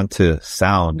respond to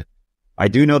sound. I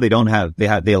do know they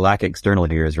lack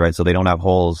external ears, right? So they don't have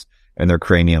holes in their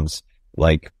craniums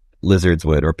like lizards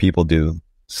would or people do.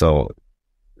 So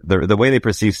the way they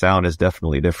perceive sound is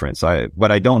definitely different.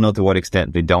 But I don't know to what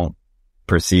extent they don't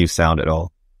perceive sound at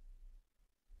all.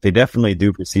 They definitely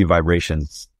do perceive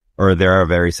vibrations, or they are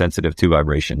very sensitive to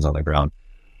vibrations on the ground.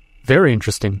 Very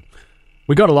interesting.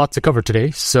 We got a lot to cover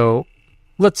today, so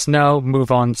let's now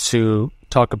move on to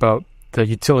talk about the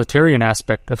utilitarian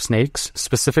aspect of snakes,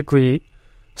 specifically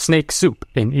snake soup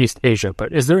in East Asia.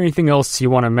 But is there anything else you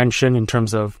want to mention in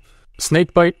terms of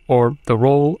snakebite or the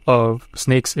role of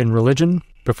snakes in religion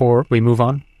before we move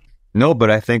on? No,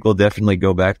 but I think we'll definitely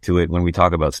go back to it when we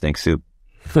talk about snake soup.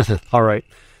 All right.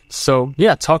 So,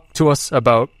 yeah, talk to us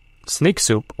about snake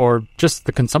soup or just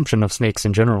the consumption of snakes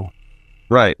in general.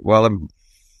 Right. Well,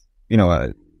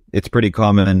 it's pretty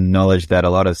common knowledge that a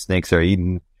lot of snakes are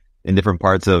eaten in different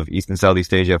parts of East and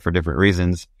Southeast Asia for different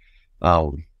reasons.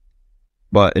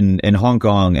 But in Hong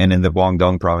Kong and in the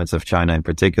Guangdong province of China in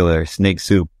particular, snake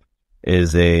soup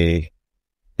is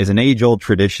an age-old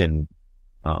tradition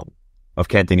of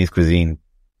Cantonese cuisine,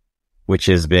 which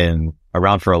has been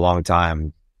around for a long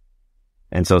time.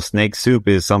 And so snake soup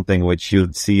is something which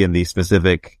you'd see in these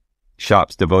specific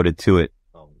shops devoted to it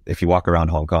if you walk around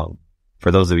Hong Kong,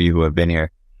 for those of you who have been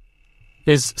here.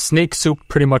 Is snake soup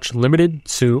pretty much limited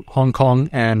to Hong Kong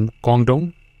and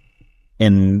Guangdong?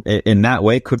 In that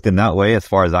way, cooked in that way, as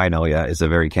far as I know, yeah, it's a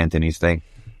very Cantonese thing.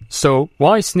 So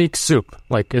why snake soup?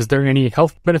 Is there any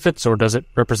health benefits or does it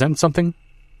represent something?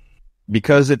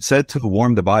 Because it's said to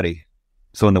warm the body.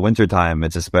 So in the wintertime,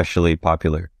 it's especially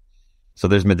popular. So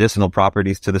there's medicinal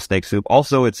properties to the snake soup.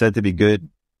 Also, it's said to be good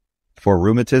for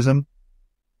rheumatism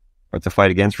or to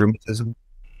fight against rheumatism.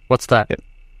 What's that?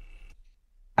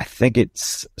 I think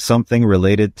it's something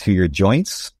related to your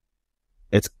joints.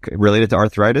 It's related to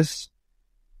arthritis.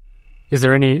 Is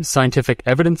there any scientific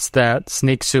evidence that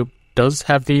snake soup does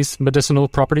have these medicinal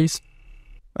properties?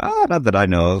 Not that I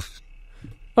know of.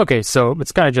 Okay, so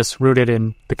it's kind of just rooted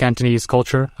in the Cantonese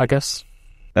culture, I guess?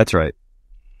 That's right.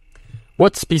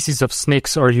 What species of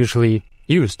snakes are usually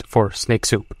used for snake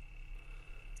soup?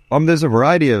 There's a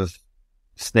variety of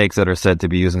snakes that are said to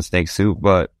be used in snake soup,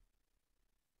 but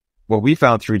what we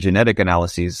found through genetic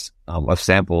analyses of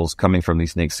samples coming from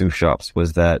these snake soup shops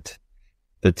was that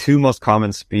the two most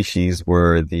common species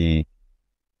were the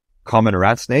common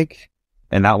rat snake,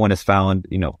 and that one is found,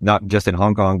 not just in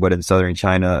Hong Kong, but in southern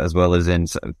China as well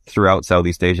as throughout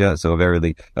Southeast Asia. So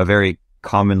a very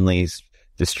commonly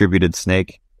distributed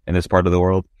snake in this part of the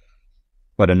world.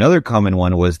 But another common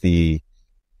one was the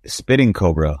spitting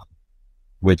cobra,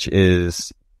 which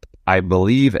is, I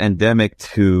believe, endemic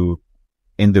to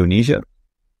Indonesia,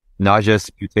 Najas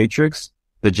putatrix,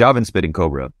 the Javan spitting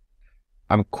cobra.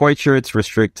 I'm quite sure it's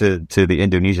restricted to the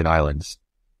Indonesian islands.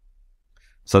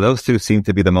 So those two seem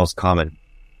to be the most common.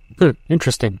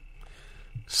 Interesting.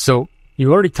 So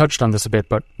you already touched on this a bit,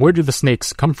 but where do the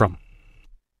snakes come from?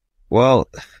 Well,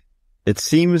 it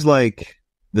seems like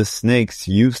the snakes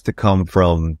used to come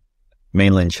from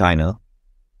mainland China,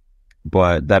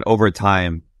 but that over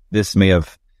time, this may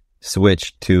have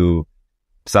switched to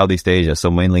Southeast Asia, so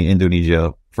mainly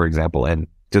Indonesia, for example, and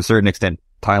to a certain extent,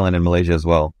 Thailand and Malaysia as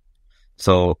well.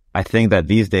 So I think that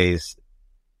these days,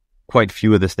 quite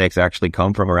few of the snakes actually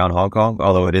come from around Hong Kong,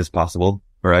 although it is possible,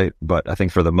 right? But I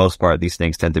think for the most part, these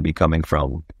snakes tend to be coming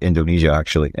from Indonesia,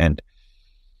 actually, and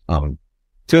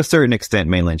to a certain extent,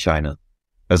 mainland China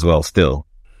as well, still.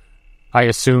 I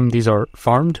assume these are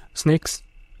farmed snakes?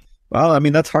 Well, I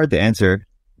mean, that's hard to answer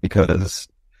because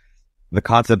the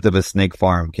concept of a snake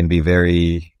farm can be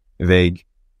very vague,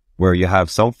 where you have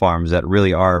some farms that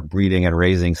really are breeding and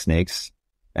raising snakes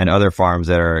and other farms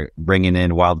that are bringing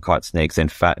in wild caught snakes and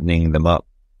fattening them up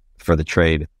for the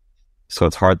trade. So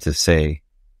it's hard to say.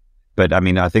 But I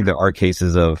mean, I think there are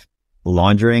cases of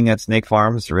laundering at snake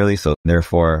farms, really. So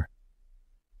therefore,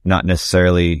 not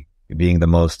necessarily being the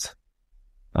most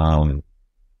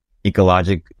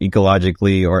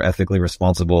ecologically or ethically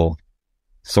responsible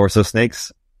source of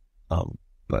snakes.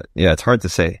 But yeah, it's hard to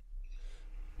say.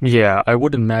 Yeah, I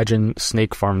would imagine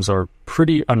snake farms are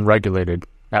pretty unregulated,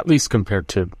 at least compared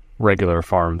to regular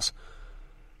farms.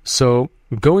 So,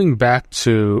 going back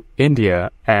to India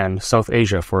and South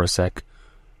Asia for a sec,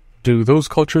 do those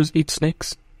cultures eat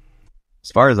snakes?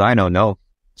 As far as I know, no.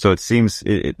 So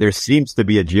there seems to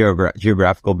be a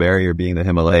geographical barrier, being the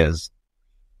Himalayas,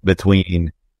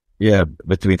 between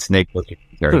snake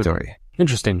territory.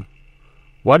 Interesting.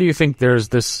 Why do you think there's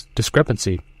this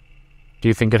discrepancy? Do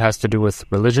you think it has to do with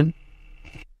religion?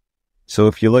 So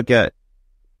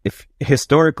if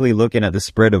historically looking at the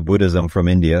spread of Buddhism from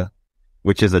India,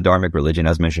 which is a dharmic religion,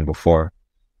 as mentioned before,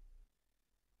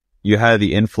 you had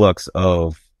the influx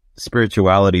of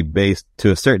spirituality based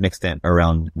to a certain extent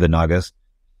around the Nagas.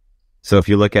 So if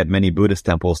you look at many Buddhist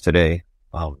temples today,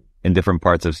 in different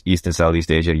parts of East and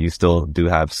Southeast Asia, you still do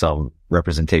have some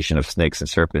representation of snakes and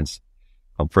serpents.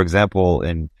 For example,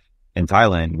 in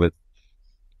Thailand, with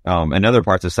and other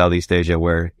parts of Southeast Asia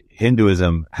where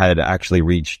Hinduism had actually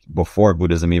reached before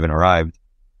Buddhism even arrived,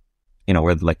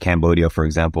 where like Cambodia, for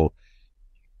example,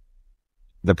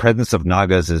 the presence of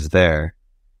Nagas is there,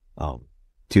 to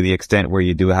the extent where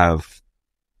you do have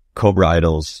cobra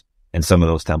idols in some of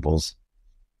those temples.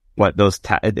 But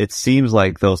it seems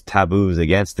like those taboos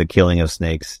against the killing of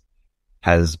snakes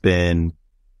has been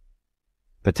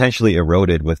potentially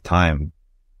eroded with time.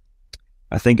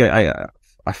 I think I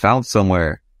found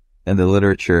somewhere in the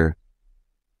literature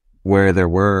where there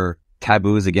were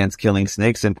taboos against killing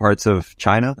snakes in parts of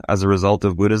China as a result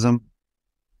of Buddhism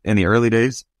in the early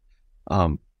days.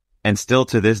 And still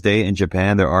to this day in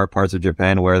Japan, there are parts of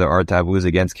Japan where there are taboos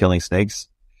against killing snakes.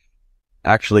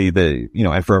 Actually,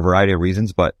 and for a variety of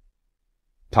reasons, but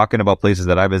talking about places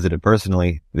that I visited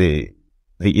personally, in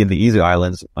the Izu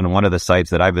Islands, on one of the sites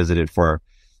that I visited for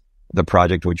the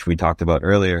project, which we talked about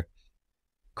earlier,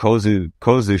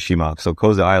 Kozushima, so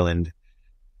Kozu Island,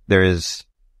 there is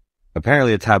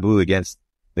apparently a taboo against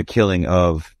the killing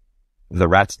of the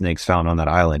rat snakes found on that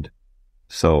island.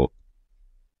 So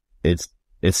it's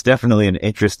definitely an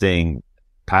interesting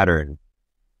pattern.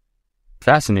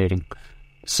 Fascinating.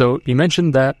 So you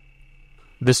mentioned that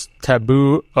this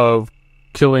taboo of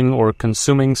killing or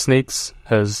consuming snakes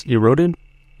has eroded,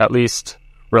 at least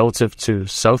relative to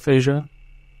South Asia.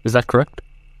 Is that correct?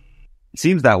 It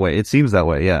seems that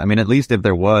way. Yeah. I mean, at least if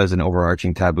there was an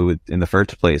overarching taboo in the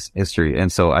first place, history.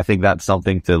 And so I think that's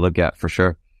something to look at for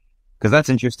sure. Because that's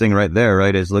interesting right there,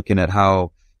 right? Is looking at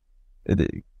how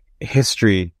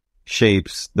history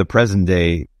shapes the present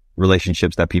day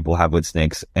relationships that people have with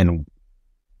snakes and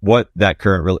what that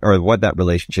what that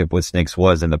relationship with snakes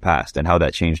was in the past and how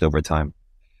that changed over time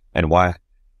and why.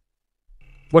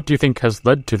 What do you think has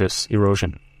led to this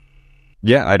erosion?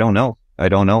 Yeah, I don't know.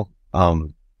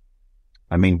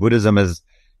 I mean, Buddhism has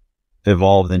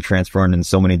evolved and transformed in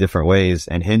so many different ways,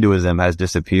 and Hinduism has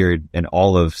disappeared in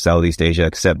all of Southeast Asia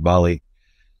except Bali.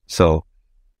 So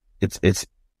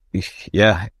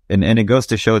yeah. And it goes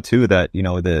to show too that,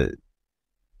 the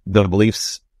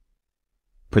beliefs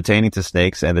pertaining to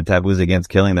snakes and the taboos against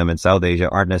killing them in South Asia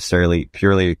aren't necessarily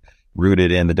purely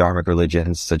rooted in the dharmic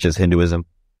religions such as Hinduism,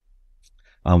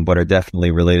 but are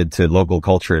definitely related to local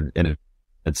culture in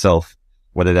itself,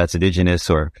 whether that's indigenous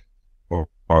or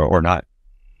not.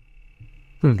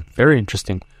 Very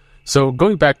interesting. So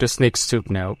going back to snake soup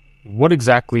now, what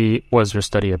exactly was your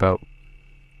study about?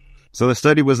 So the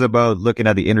study was about looking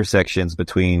at the intersections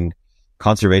between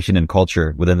conservation and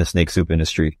culture within the snake soup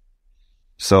industry.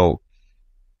 So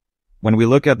when we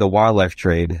look at the wildlife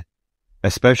trade,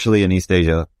 especially in East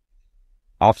Asia,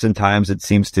 oftentimes it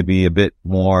seems to be a bit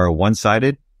more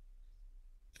one-sided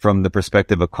from the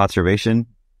perspective of conservation.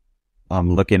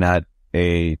 Looking at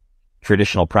a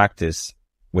traditional practice,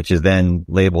 which is then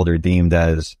labeled or deemed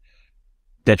as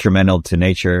detrimental to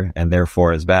nature and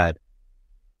therefore is bad.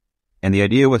 And the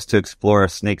idea was to explore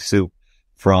snake soup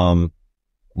from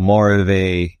more of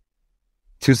a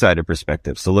two-sided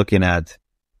perspective. So looking at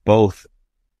both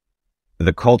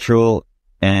the cultural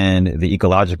and the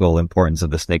ecological importance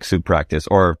of the snake soup practice,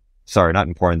 or sorry, not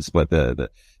importance, but the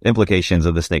implications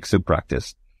of the snake soup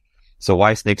practice. So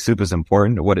why snake soup is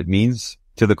important, what it means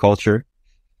to the culture,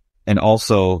 and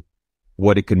also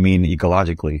what it could mean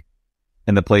ecologically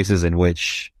in the places in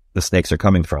which the snakes are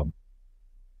coming from.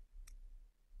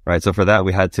 Right. So for that,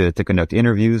 we had to conduct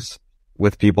interviews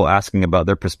with people asking about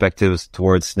their perspectives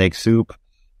towards snake soup,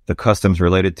 the customs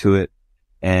related to it,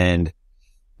 and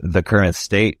the current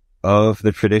state of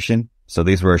the tradition. So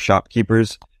these were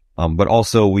shopkeepers, but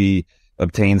also we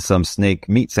obtained some snake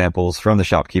meat samples from the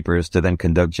shopkeepers to then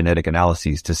conduct genetic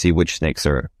analyses to see which snakes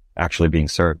are actually being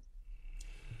served.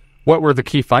 What were the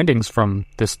key findings from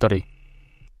this study?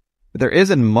 There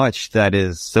isn't much that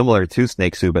is similar to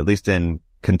snake soup, at least in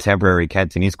contemporary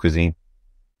Cantonese cuisine,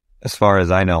 as far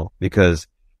as I know, because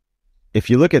if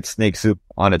you look at snake soup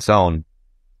on its own,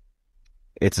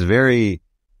 it's a very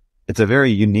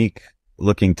unique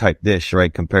looking type dish,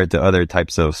 right? Compared to other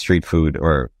types of street food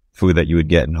or food that you would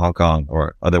get in Hong Kong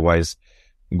or otherwise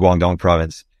Guangdong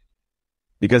province,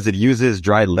 because it uses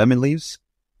dried lemon leaves.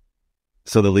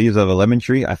 So the leaves of a lemon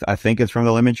tree, I think it's from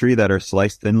the lemon tree, that are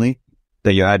sliced thinly,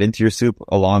 that you add into your soup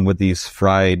along with these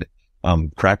fried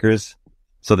crackers.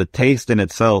 So the taste in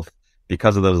itself,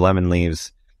 because of those lemon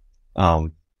leaves,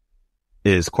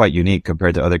 is quite unique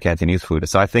compared to other Cantonese food.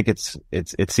 So I think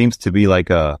it seems to be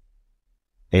like a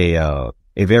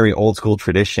very old school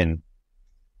tradition,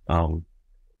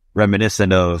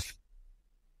 reminiscent of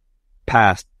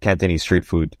past Cantonese street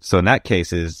food. So in that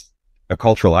case is a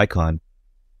cultural icon.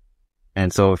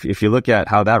 And so if you look at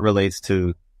how that relates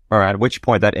to, or at which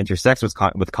point that intersects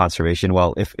with conservation,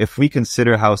 well, if we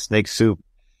consider how snake soup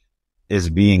is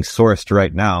being sourced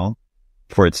right now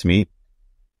for its meat,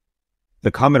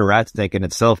 the common rat snake in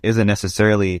itself isn't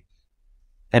necessarily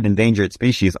an endangered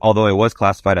species, although it was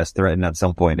classified as threatened at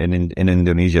some point in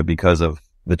Indonesia because of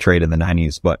the trade in the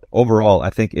 90s. But overall,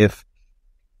 I think if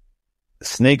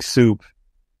snake soup,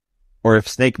 or if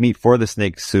snake meat for the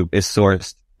snake soup is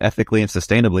sourced ethically and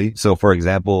sustainably, so for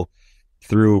example,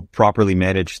 through properly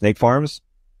managed snake farms,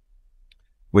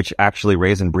 which actually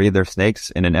raise and breed their snakes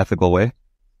in an ethical way,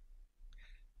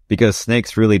 because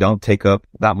snakes really don't take up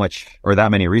that much or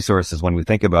that many resources when we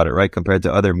think about it, right? Compared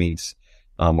to other meats,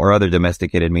 or other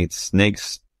domesticated meats.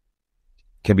 Snakes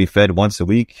can be fed once a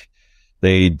week.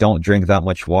 They don't drink that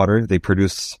much water. They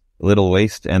produce little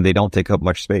waste and they don't take up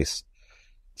much space.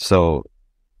 So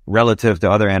relative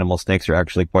to other animals, snakes are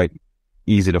actually quite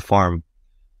easy to farm.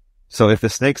 So if the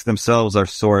snakes themselves are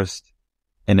sourced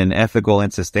in an ethical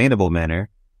and sustainable manner,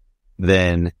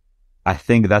 then I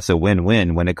think that's a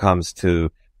win-win when it comes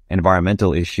to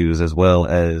environmental issues as well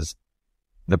as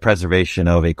the preservation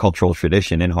of a cultural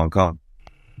tradition in Hong Kong.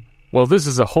 Well, this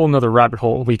is a whole nother rabbit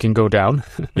hole we can go down.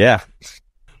 Yeah.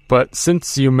 But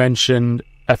since you mentioned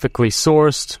ethically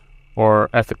sourced or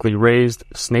ethically raised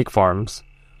snake farms,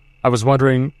 I was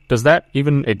wondering, does that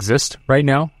even exist right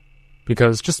now?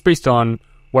 Because just based on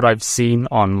what I've seen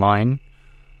online,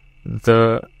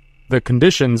 the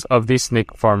conditions of these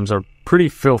snake farms are pretty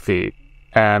filthy,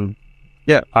 and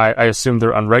yeah, I assume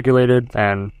they're unregulated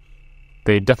and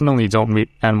they definitely don't meet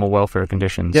animal welfare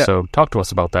conditions. Yeah. So talk to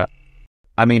us about that.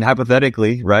 I mean,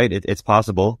 hypothetically, right? It's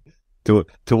possible. To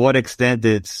what extent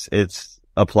it's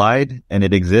applied and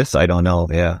it exists, I don't know.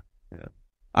 Yeah.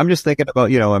 I'm just thinking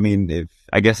about, I mean,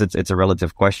 I guess it's a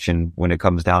relative question when it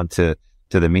comes down to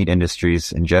the meat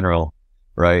industries in general,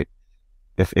 right?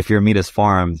 If your meat is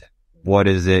farmed, what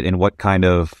is it and what kind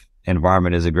of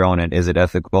environment is it grown in? Is it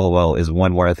ethical? Well, is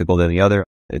one more ethical than the other?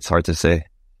 It's hard to say.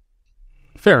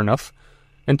 Fair enough.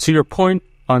 And to your point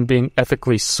on being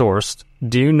ethically sourced,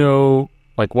 do you know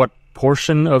what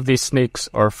portion of these snakes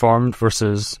are farmed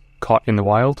versus caught in the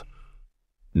wild?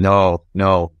 No,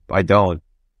 I don't.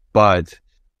 But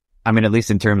I mean, at least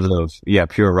in terms of,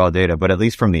 pure raw data, but at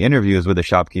least from the interviews with the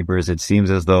shopkeepers, it seems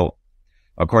as though,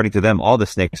 according to them, all the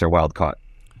snakes are wild caught.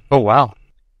 Oh, wow.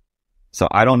 So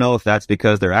I don't know if that's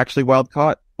because they're actually wild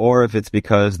caught or if it's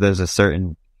because there's a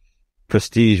certain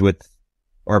prestige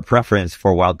or preference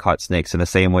for wild caught snakes in the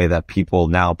same way that people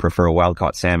now prefer wild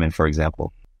caught salmon, for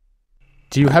example.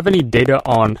 Do you have any data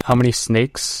on how many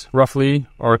snakes, roughly,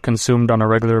 are consumed on a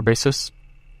regular basis?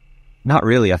 Not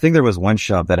really. I think there was one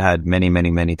shop that had many,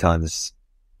 many, many tons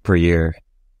per year.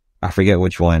 I forget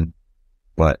which one,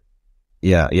 but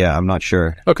yeah, I'm not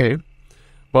sure. Okay.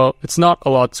 Well, it's not a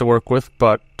lot to work with,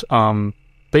 but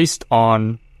based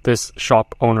on this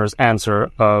shop owner's answer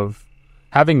of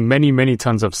having many, many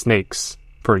tons of snakes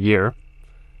per year,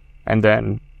 and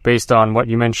then based on what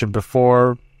you mentioned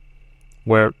before,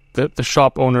 where the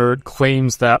shop owner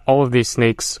claims that all of these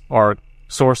snakes are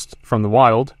sourced from the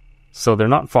wild, so they're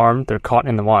not farmed, they're caught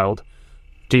in the wild.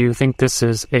 Do you think this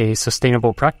is a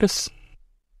sustainable practice?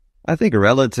 I think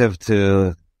relative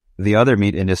to the other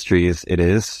meat industries, it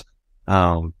is.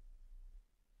 Once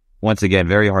again,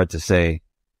 very hard to say.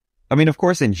 I mean, of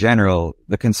course, in general,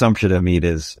 the consumption of meat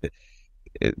is,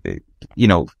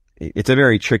 it's a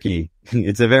very tricky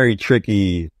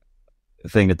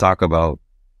thing to talk about,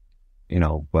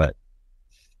 but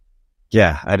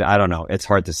yeah, I don't know. It's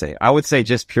hard to say. I would say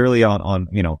just purely on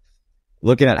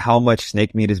looking at how much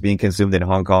snake meat is being consumed in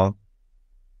Hong Kong,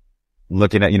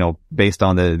 looking at, based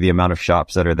on the amount of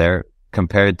shops that are there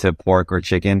compared to pork or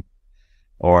chicken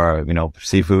or,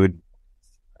 seafood,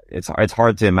 it's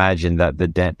hard to imagine that the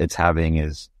dent it's having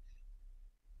is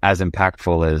as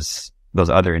impactful as those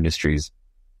other industries.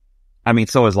 I mean,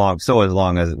 so as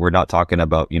long as we're not talking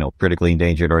about, critically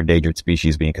endangered or endangered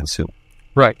species being consumed.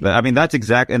 Right. I mean, that's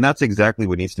exactly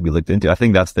what needs to be looked into. I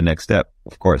think that's the next step,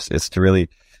 of course, is to really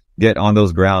get on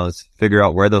those grounds, figure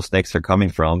out where those snakes are coming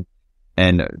from,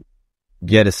 and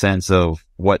get a sense of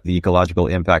what the ecological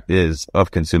impact is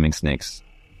of consuming snakes.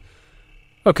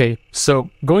 Okay, so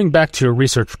going back to your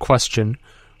research question,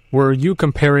 were you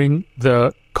comparing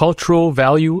the cultural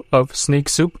value of snake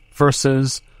soup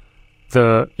versus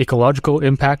the ecological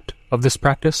impact of this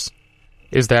practice?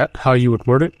 Is that how you would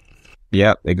word it?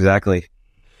 Yeah, exactly.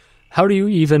 How do you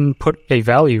even put a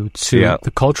value to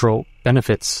the cultural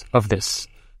benefits of this?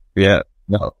 Yeah,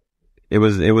 no, it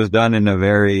was done in a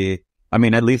very, I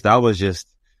mean, at least I was just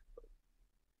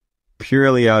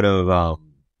purely out of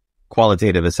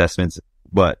qualitative assessments.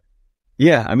 But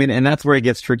yeah, I mean, and that's where it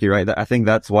gets tricky, right? I think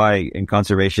that's why in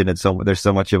conservation, there's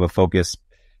so much of a focus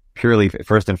purely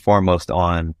first and foremost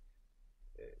on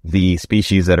the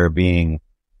species that are being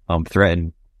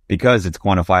threatened, because it's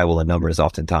quantifiable in numbers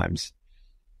oftentimes.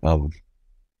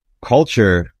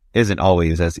 Culture isn't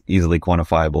always as easily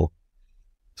quantifiable.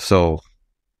 So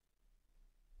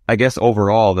I guess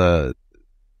overall, the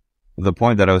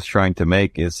point that I was trying to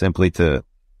make is simply to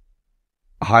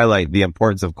highlight the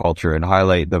importance of culture and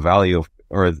highlight the value of,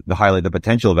 highlight the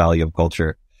potential value of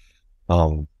culture,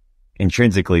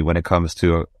 intrinsically when it comes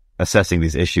to assessing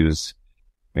these issues,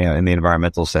 in the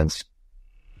environmental sense.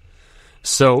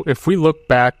 So if we look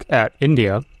back at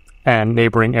India and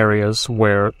neighboring areas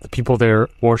where the people there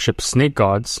worship snake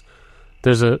gods,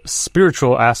 there's a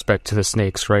spiritual aspect to the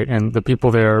snakes, right? And the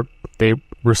people there, they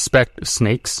respect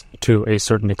snakes to a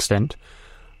certain extent.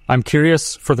 I'm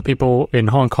curious for the people in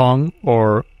Hong Kong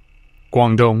or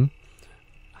Guangdong,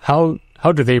 how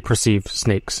do they perceive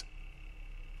snakes?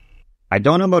 I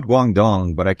don't know about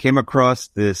Guangdong, but I came across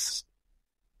this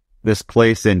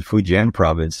place in Fujian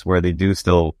province where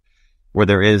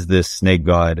there is this snake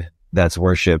god that's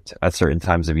worshipped at certain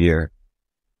times of year.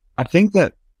 I think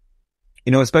that,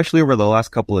 especially over the last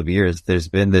couple of years, there's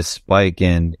been this spike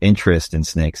in interest in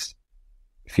snakes.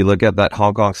 If you look at that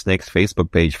Hong Kong Snakes Facebook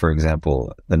page, for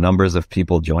example, the numbers of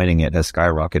people joining it has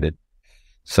skyrocketed.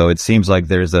 So it seems like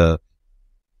there's a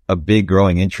big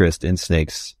growing interest in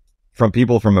snakes from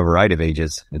people from a variety of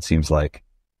ages, it seems like.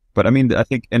 But I mean, I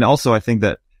think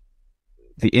that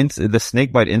the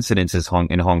snakebite incidences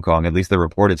in Hong Kong, at least the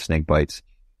reported snake bites,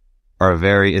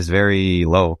 is very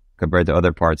low compared to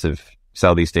other parts of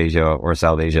Southeast Asia or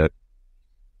South Asia.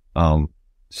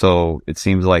 So it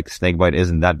seems like snakebite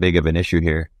isn't that big of an issue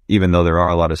here, even though there are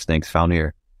a lot of snakes found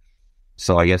here.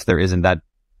 So I guess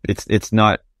it's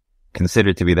not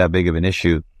considered to be that big of an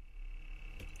issue.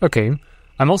 Okay.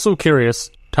 I'm also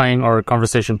curious, tying our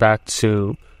conversation back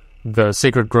to the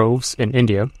sacred groves in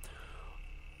India.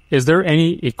 Is there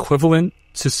any equivalent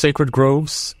to sacred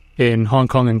groves in Hong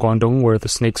Kong and Guangdong where the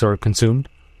snakes are consumed?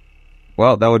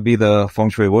 Well, that would be the feng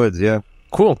shui woods, yeah.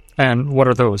 Cool. And what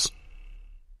are those?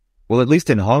 Well, at least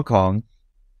in Hong Kong,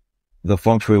 the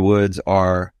feng shui woods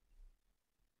are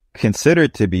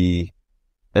considered to be,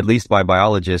 at least by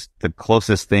biologists, the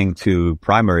closest thing to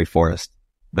primary forest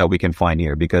that we can find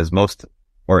here, because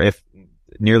if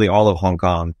nearly all of Hong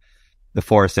Kong, the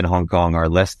forests in Hong Kong are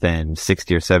less than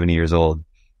 60 or 70 years old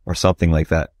or something like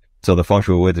that. So the feng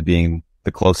shui woods being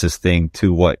the closest thing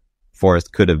to what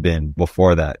forest could have been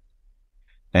before that.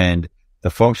 And the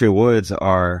feng shui woods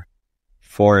are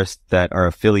forests that are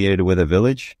affiliated with a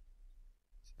village.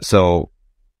 So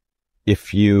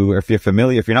if you're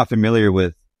not familiar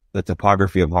with the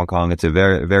topography of Hong Kong, it's a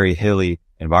very, very hilly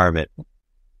environment.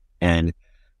 And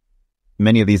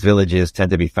many of these villages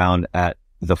tend to be found at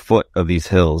the foot of these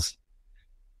hills.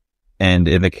 And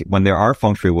when there are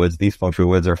feng shui woods, these feng shui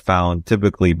woods are found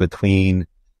typically between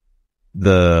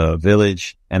the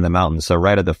village and the mountain, so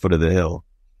right at the foot of the hill.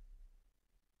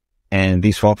 And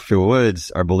these feng shui woods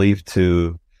are believed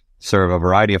to serve a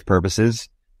variety of purposes.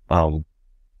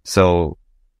 So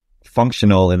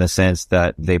functional in the sense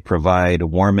that they provide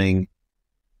warming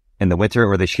in the winter,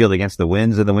 or they shield against the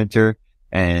winds in the winter,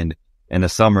 and in the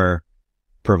summer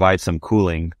provide some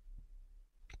cooling.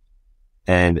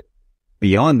 And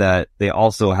beyond that, they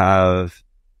also have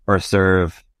or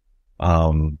serve a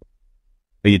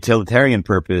utilitarian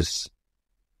purpose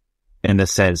in the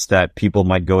sense that people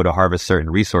might go to harvest certain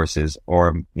resources,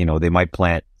 or, they might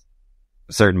plant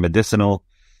certain medicinal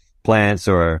plants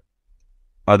or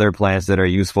other plants that are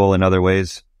useful in other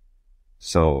ways.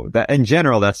 So that, in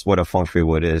general, that's what a feng shui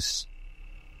wood is.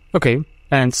 Okay.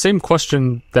 And same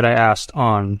question that I asked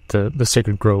on the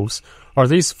sacred groves. Are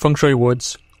these feng shui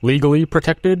woods legally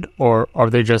protected, or are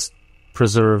they just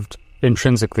preserved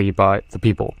intrinsically by the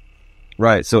people?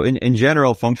 Right. So in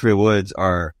general, feng shui woods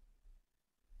are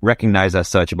recognized as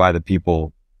such by the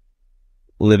people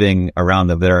living around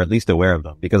them that are at least aware of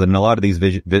them. Because in a lot of these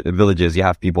villages, you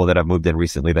have people that have moved in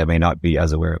recently that may not be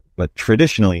as aware. But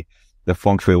traditionally, the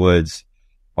feng shui woods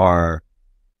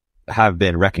have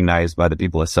been recognized by the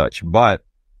people as such. But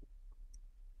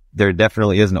there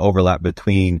definitely is an overlap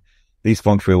between these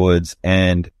feng shui woods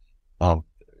and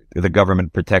the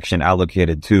government protection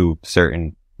allocated to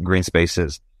certain green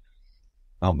spaces.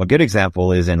 A good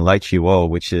example is in Lai Chi Wo,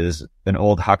 which is an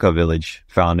old Hakka village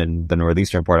found in the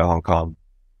northeastern part of Hong Kong.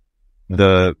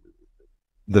 The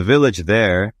village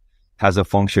there has a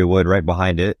feng shui wood right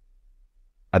behind it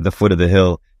at the foot of the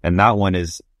hill. And that one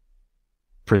is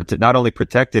not only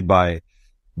protected by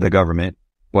the government,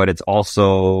 but it's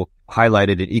also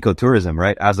highlighted in ecotourism,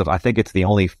 right? I think it's the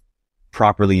only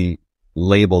properly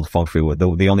labeled feng shui wood,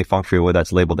 the only feng shui wood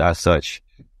that's labeled as such,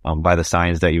 by the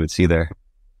signs that you would see there.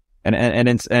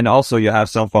 And also you have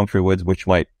some feng shui woods which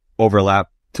might overlap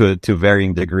to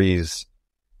varying degrees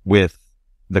with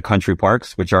the country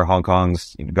parks, which are Hong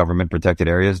Kong's government protected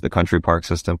areas, the country park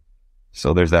system.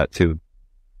 So there's that too.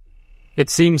 It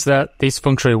seems that these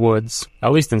feng shui woods,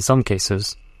 at least in some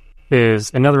cases,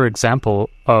 is another example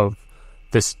of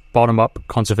this bottom-up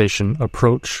conservation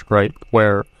approach, right?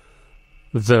 Where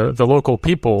the local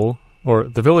people or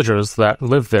the villagers that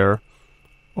live there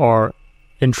are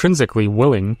intrinsically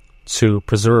willing to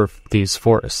preserve these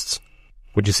forests.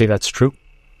 Would you say that's true?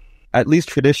 At least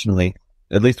traditionally,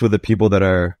 at least with the people that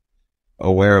are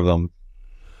aware of them.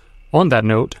 On that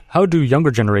note, how do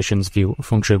younger generations view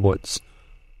feng shui woods?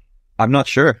 I'm not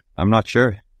sure.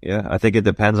 Yeah, I think it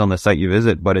depends on the site you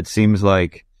visit, but it seems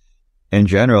like in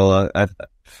general,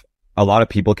 a lot of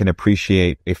people can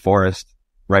appreciate a forest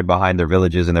right behind their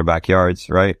villages and their backyards,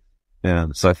 right? Yeah.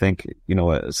 So I think,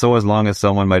 so as long as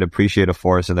someone might appreciate a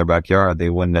forest in their backyard,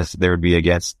 they would be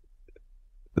against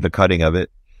the cutting of it.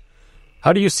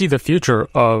 How do you see the future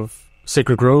of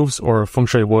sacred groves or feng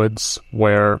shui woods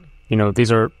where,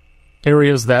 these are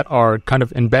areas that are kind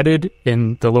of embedded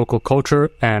in the local culture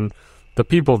and the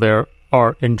people there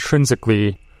are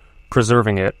intrinsically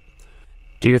preserving it?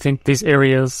 Do you think these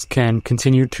areas can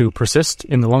continue to persist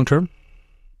in the long term?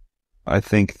 I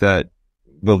think that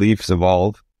beliefs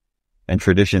evolve and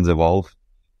traditions evolve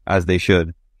as they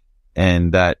should,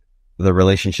 and that the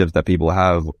relationships that people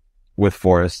have with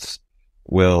forests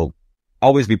will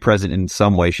always be present in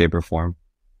some way, shape, or form.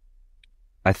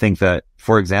 I think that,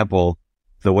 for example,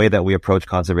 the way that we approach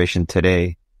conservation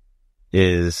today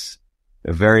is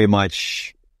very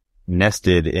much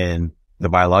nested in the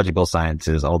biological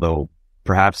sciences, although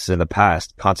perhaps in the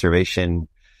past, conservation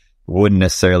wouldn't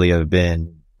necessarily have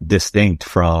been distinct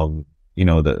from,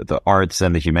 the arts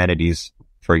and the humanities,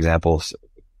 for example,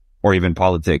 or even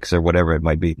politics or whatever it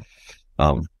might be.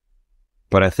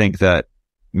 But I think that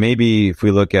maybe if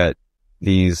we look at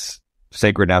these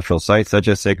sacred natural sites, such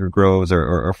as sacred groves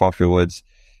or feng shui woods,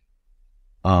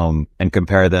 and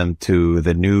compare them to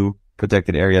the new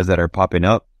protected areas that are popping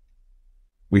up,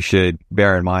 we should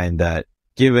bear in mind that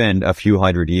given a few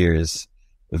hundred years,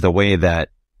 the way that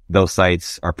those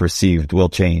sites are perceived will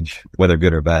change, whether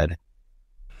good or bad.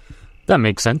 That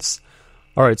makes sense.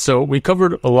 All right, so we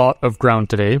covered a lot of ground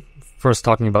today. First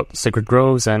talking about sacred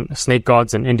groves and snake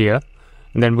gods in India,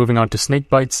 and then moving on to snake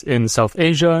bites in South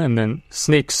Asia, and then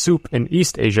snake soup in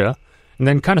East Asia, and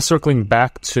then kind of circling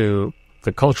back to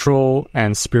the cultural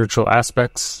and spiritual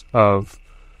aspects of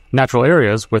natural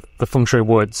areas with the feng shui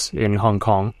woods in Hong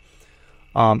Kong.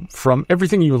 From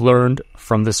everything you learned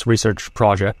from this research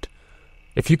project,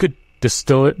 if you could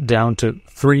distill it down to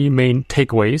 3 main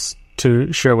takeaways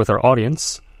to share with our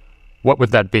audience, what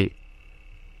would that be?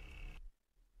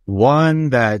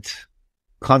 One, that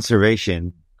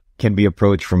conservation can be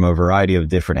approached from a variety of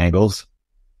different angles,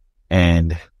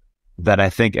 and that I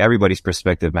think everybody's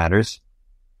perspective matters,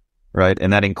 right?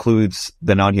 And that includes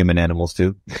the non-human animals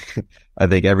too. I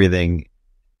think everybody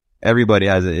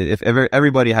has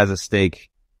a stake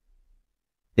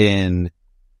in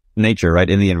nature, right?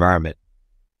 In the environment.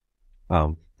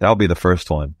 That'll be the first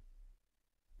one.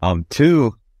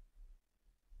 Two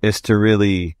is to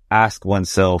really ask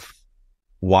oneself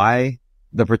why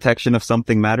the protection of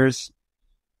something matters,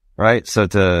 right? So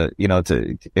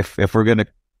if we're going to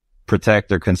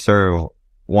protect or conserve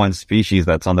one species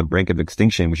that's on the brink of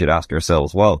extinction, we should ask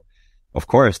ourselves, well, of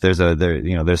course, there's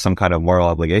some kind of moral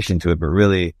obligation to it, but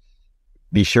really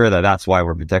be sure that that's why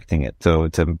we're protecting it. So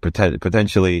to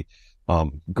potentially,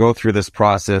 go through this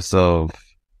process of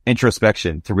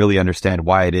introspection to really understand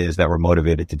why it is that we're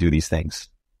motivated to do these things.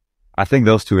 I think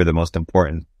those two are the most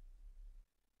important.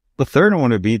 The third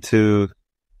one would be to,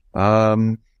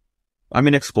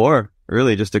 explore,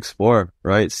 really just explore,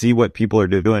 right? See what people are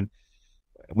doing.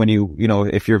 When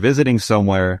if you're visiting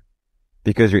somewhere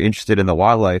because you're interested in the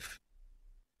wildlife,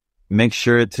 make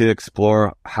sure to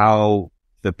explore how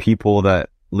the people that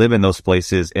live in those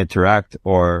places interact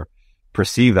or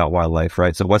perceive that wildlife,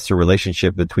 right? So what's the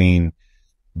relationship between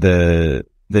the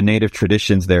native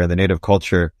traditions there, the native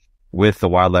culture, with the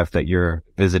wildlife that you're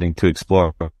visiting to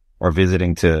explore or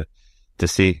visiting to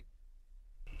see?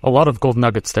 A lot of gold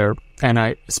nuggets there, and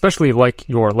I especially like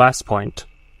your last point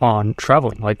on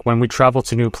traveling. Like when we travel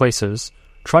to new places,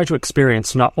 try to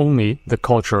experience not only the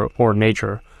culture or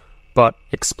nature, but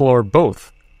explore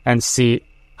both and see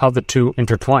how the two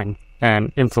intertwine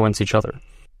and influence each other.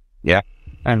 Yeah.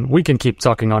 And we can keep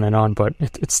talking on and on, but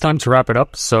it's time to wrap it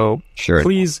up. So sure,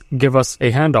 please give us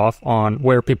a handoff on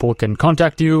where people can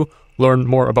contact you, learn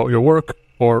more about your work,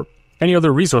 or any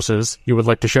other resources you would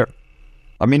like to share.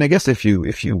 I mean, I guess if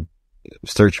you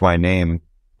search my name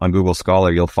on Google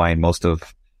Scholar, you'll find most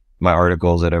of my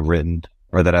articles that I've written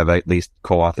or that I've at least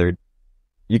co-authored.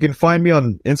 You can find me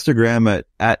on Instagram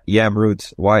at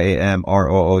Yamroots,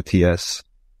 YAMROOTS.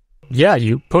 Yeah,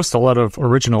 you post a lot of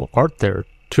original art there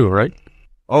too, right?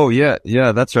 Oh yeah,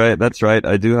 that's right.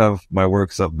 I do have my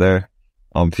works up there.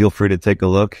 Feel free to take a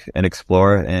look and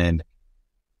explore and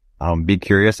be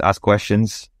curious, ask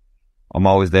questions. I'm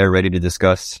always there, ready to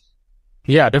discuss.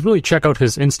 Yeah, definitely check out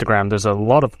his Instagram. There's a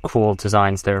lot of cool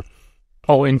designs there.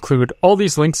 I'll include all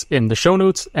these links in the show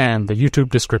notes and the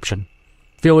YouTube description.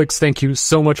 Felix, thank you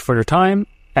so much for your time,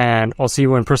 and I'll see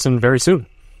you in person very soon.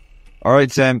 All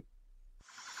right, Sam.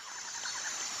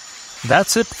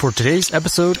 That's it for today's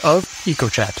episode of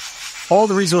Ecochat. All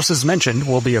the resources mentioned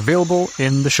will be available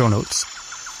in the show notes.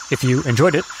 If you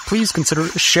enjoyed it, please consider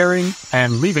sharing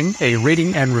and leaving a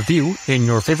rating and review in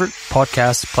your favorite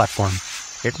podcast platform.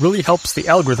 It really helps the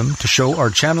algorithm to show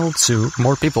our channel to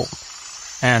more people.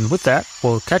 And with that,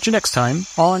 we'll catch you next time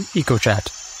on Ecochat.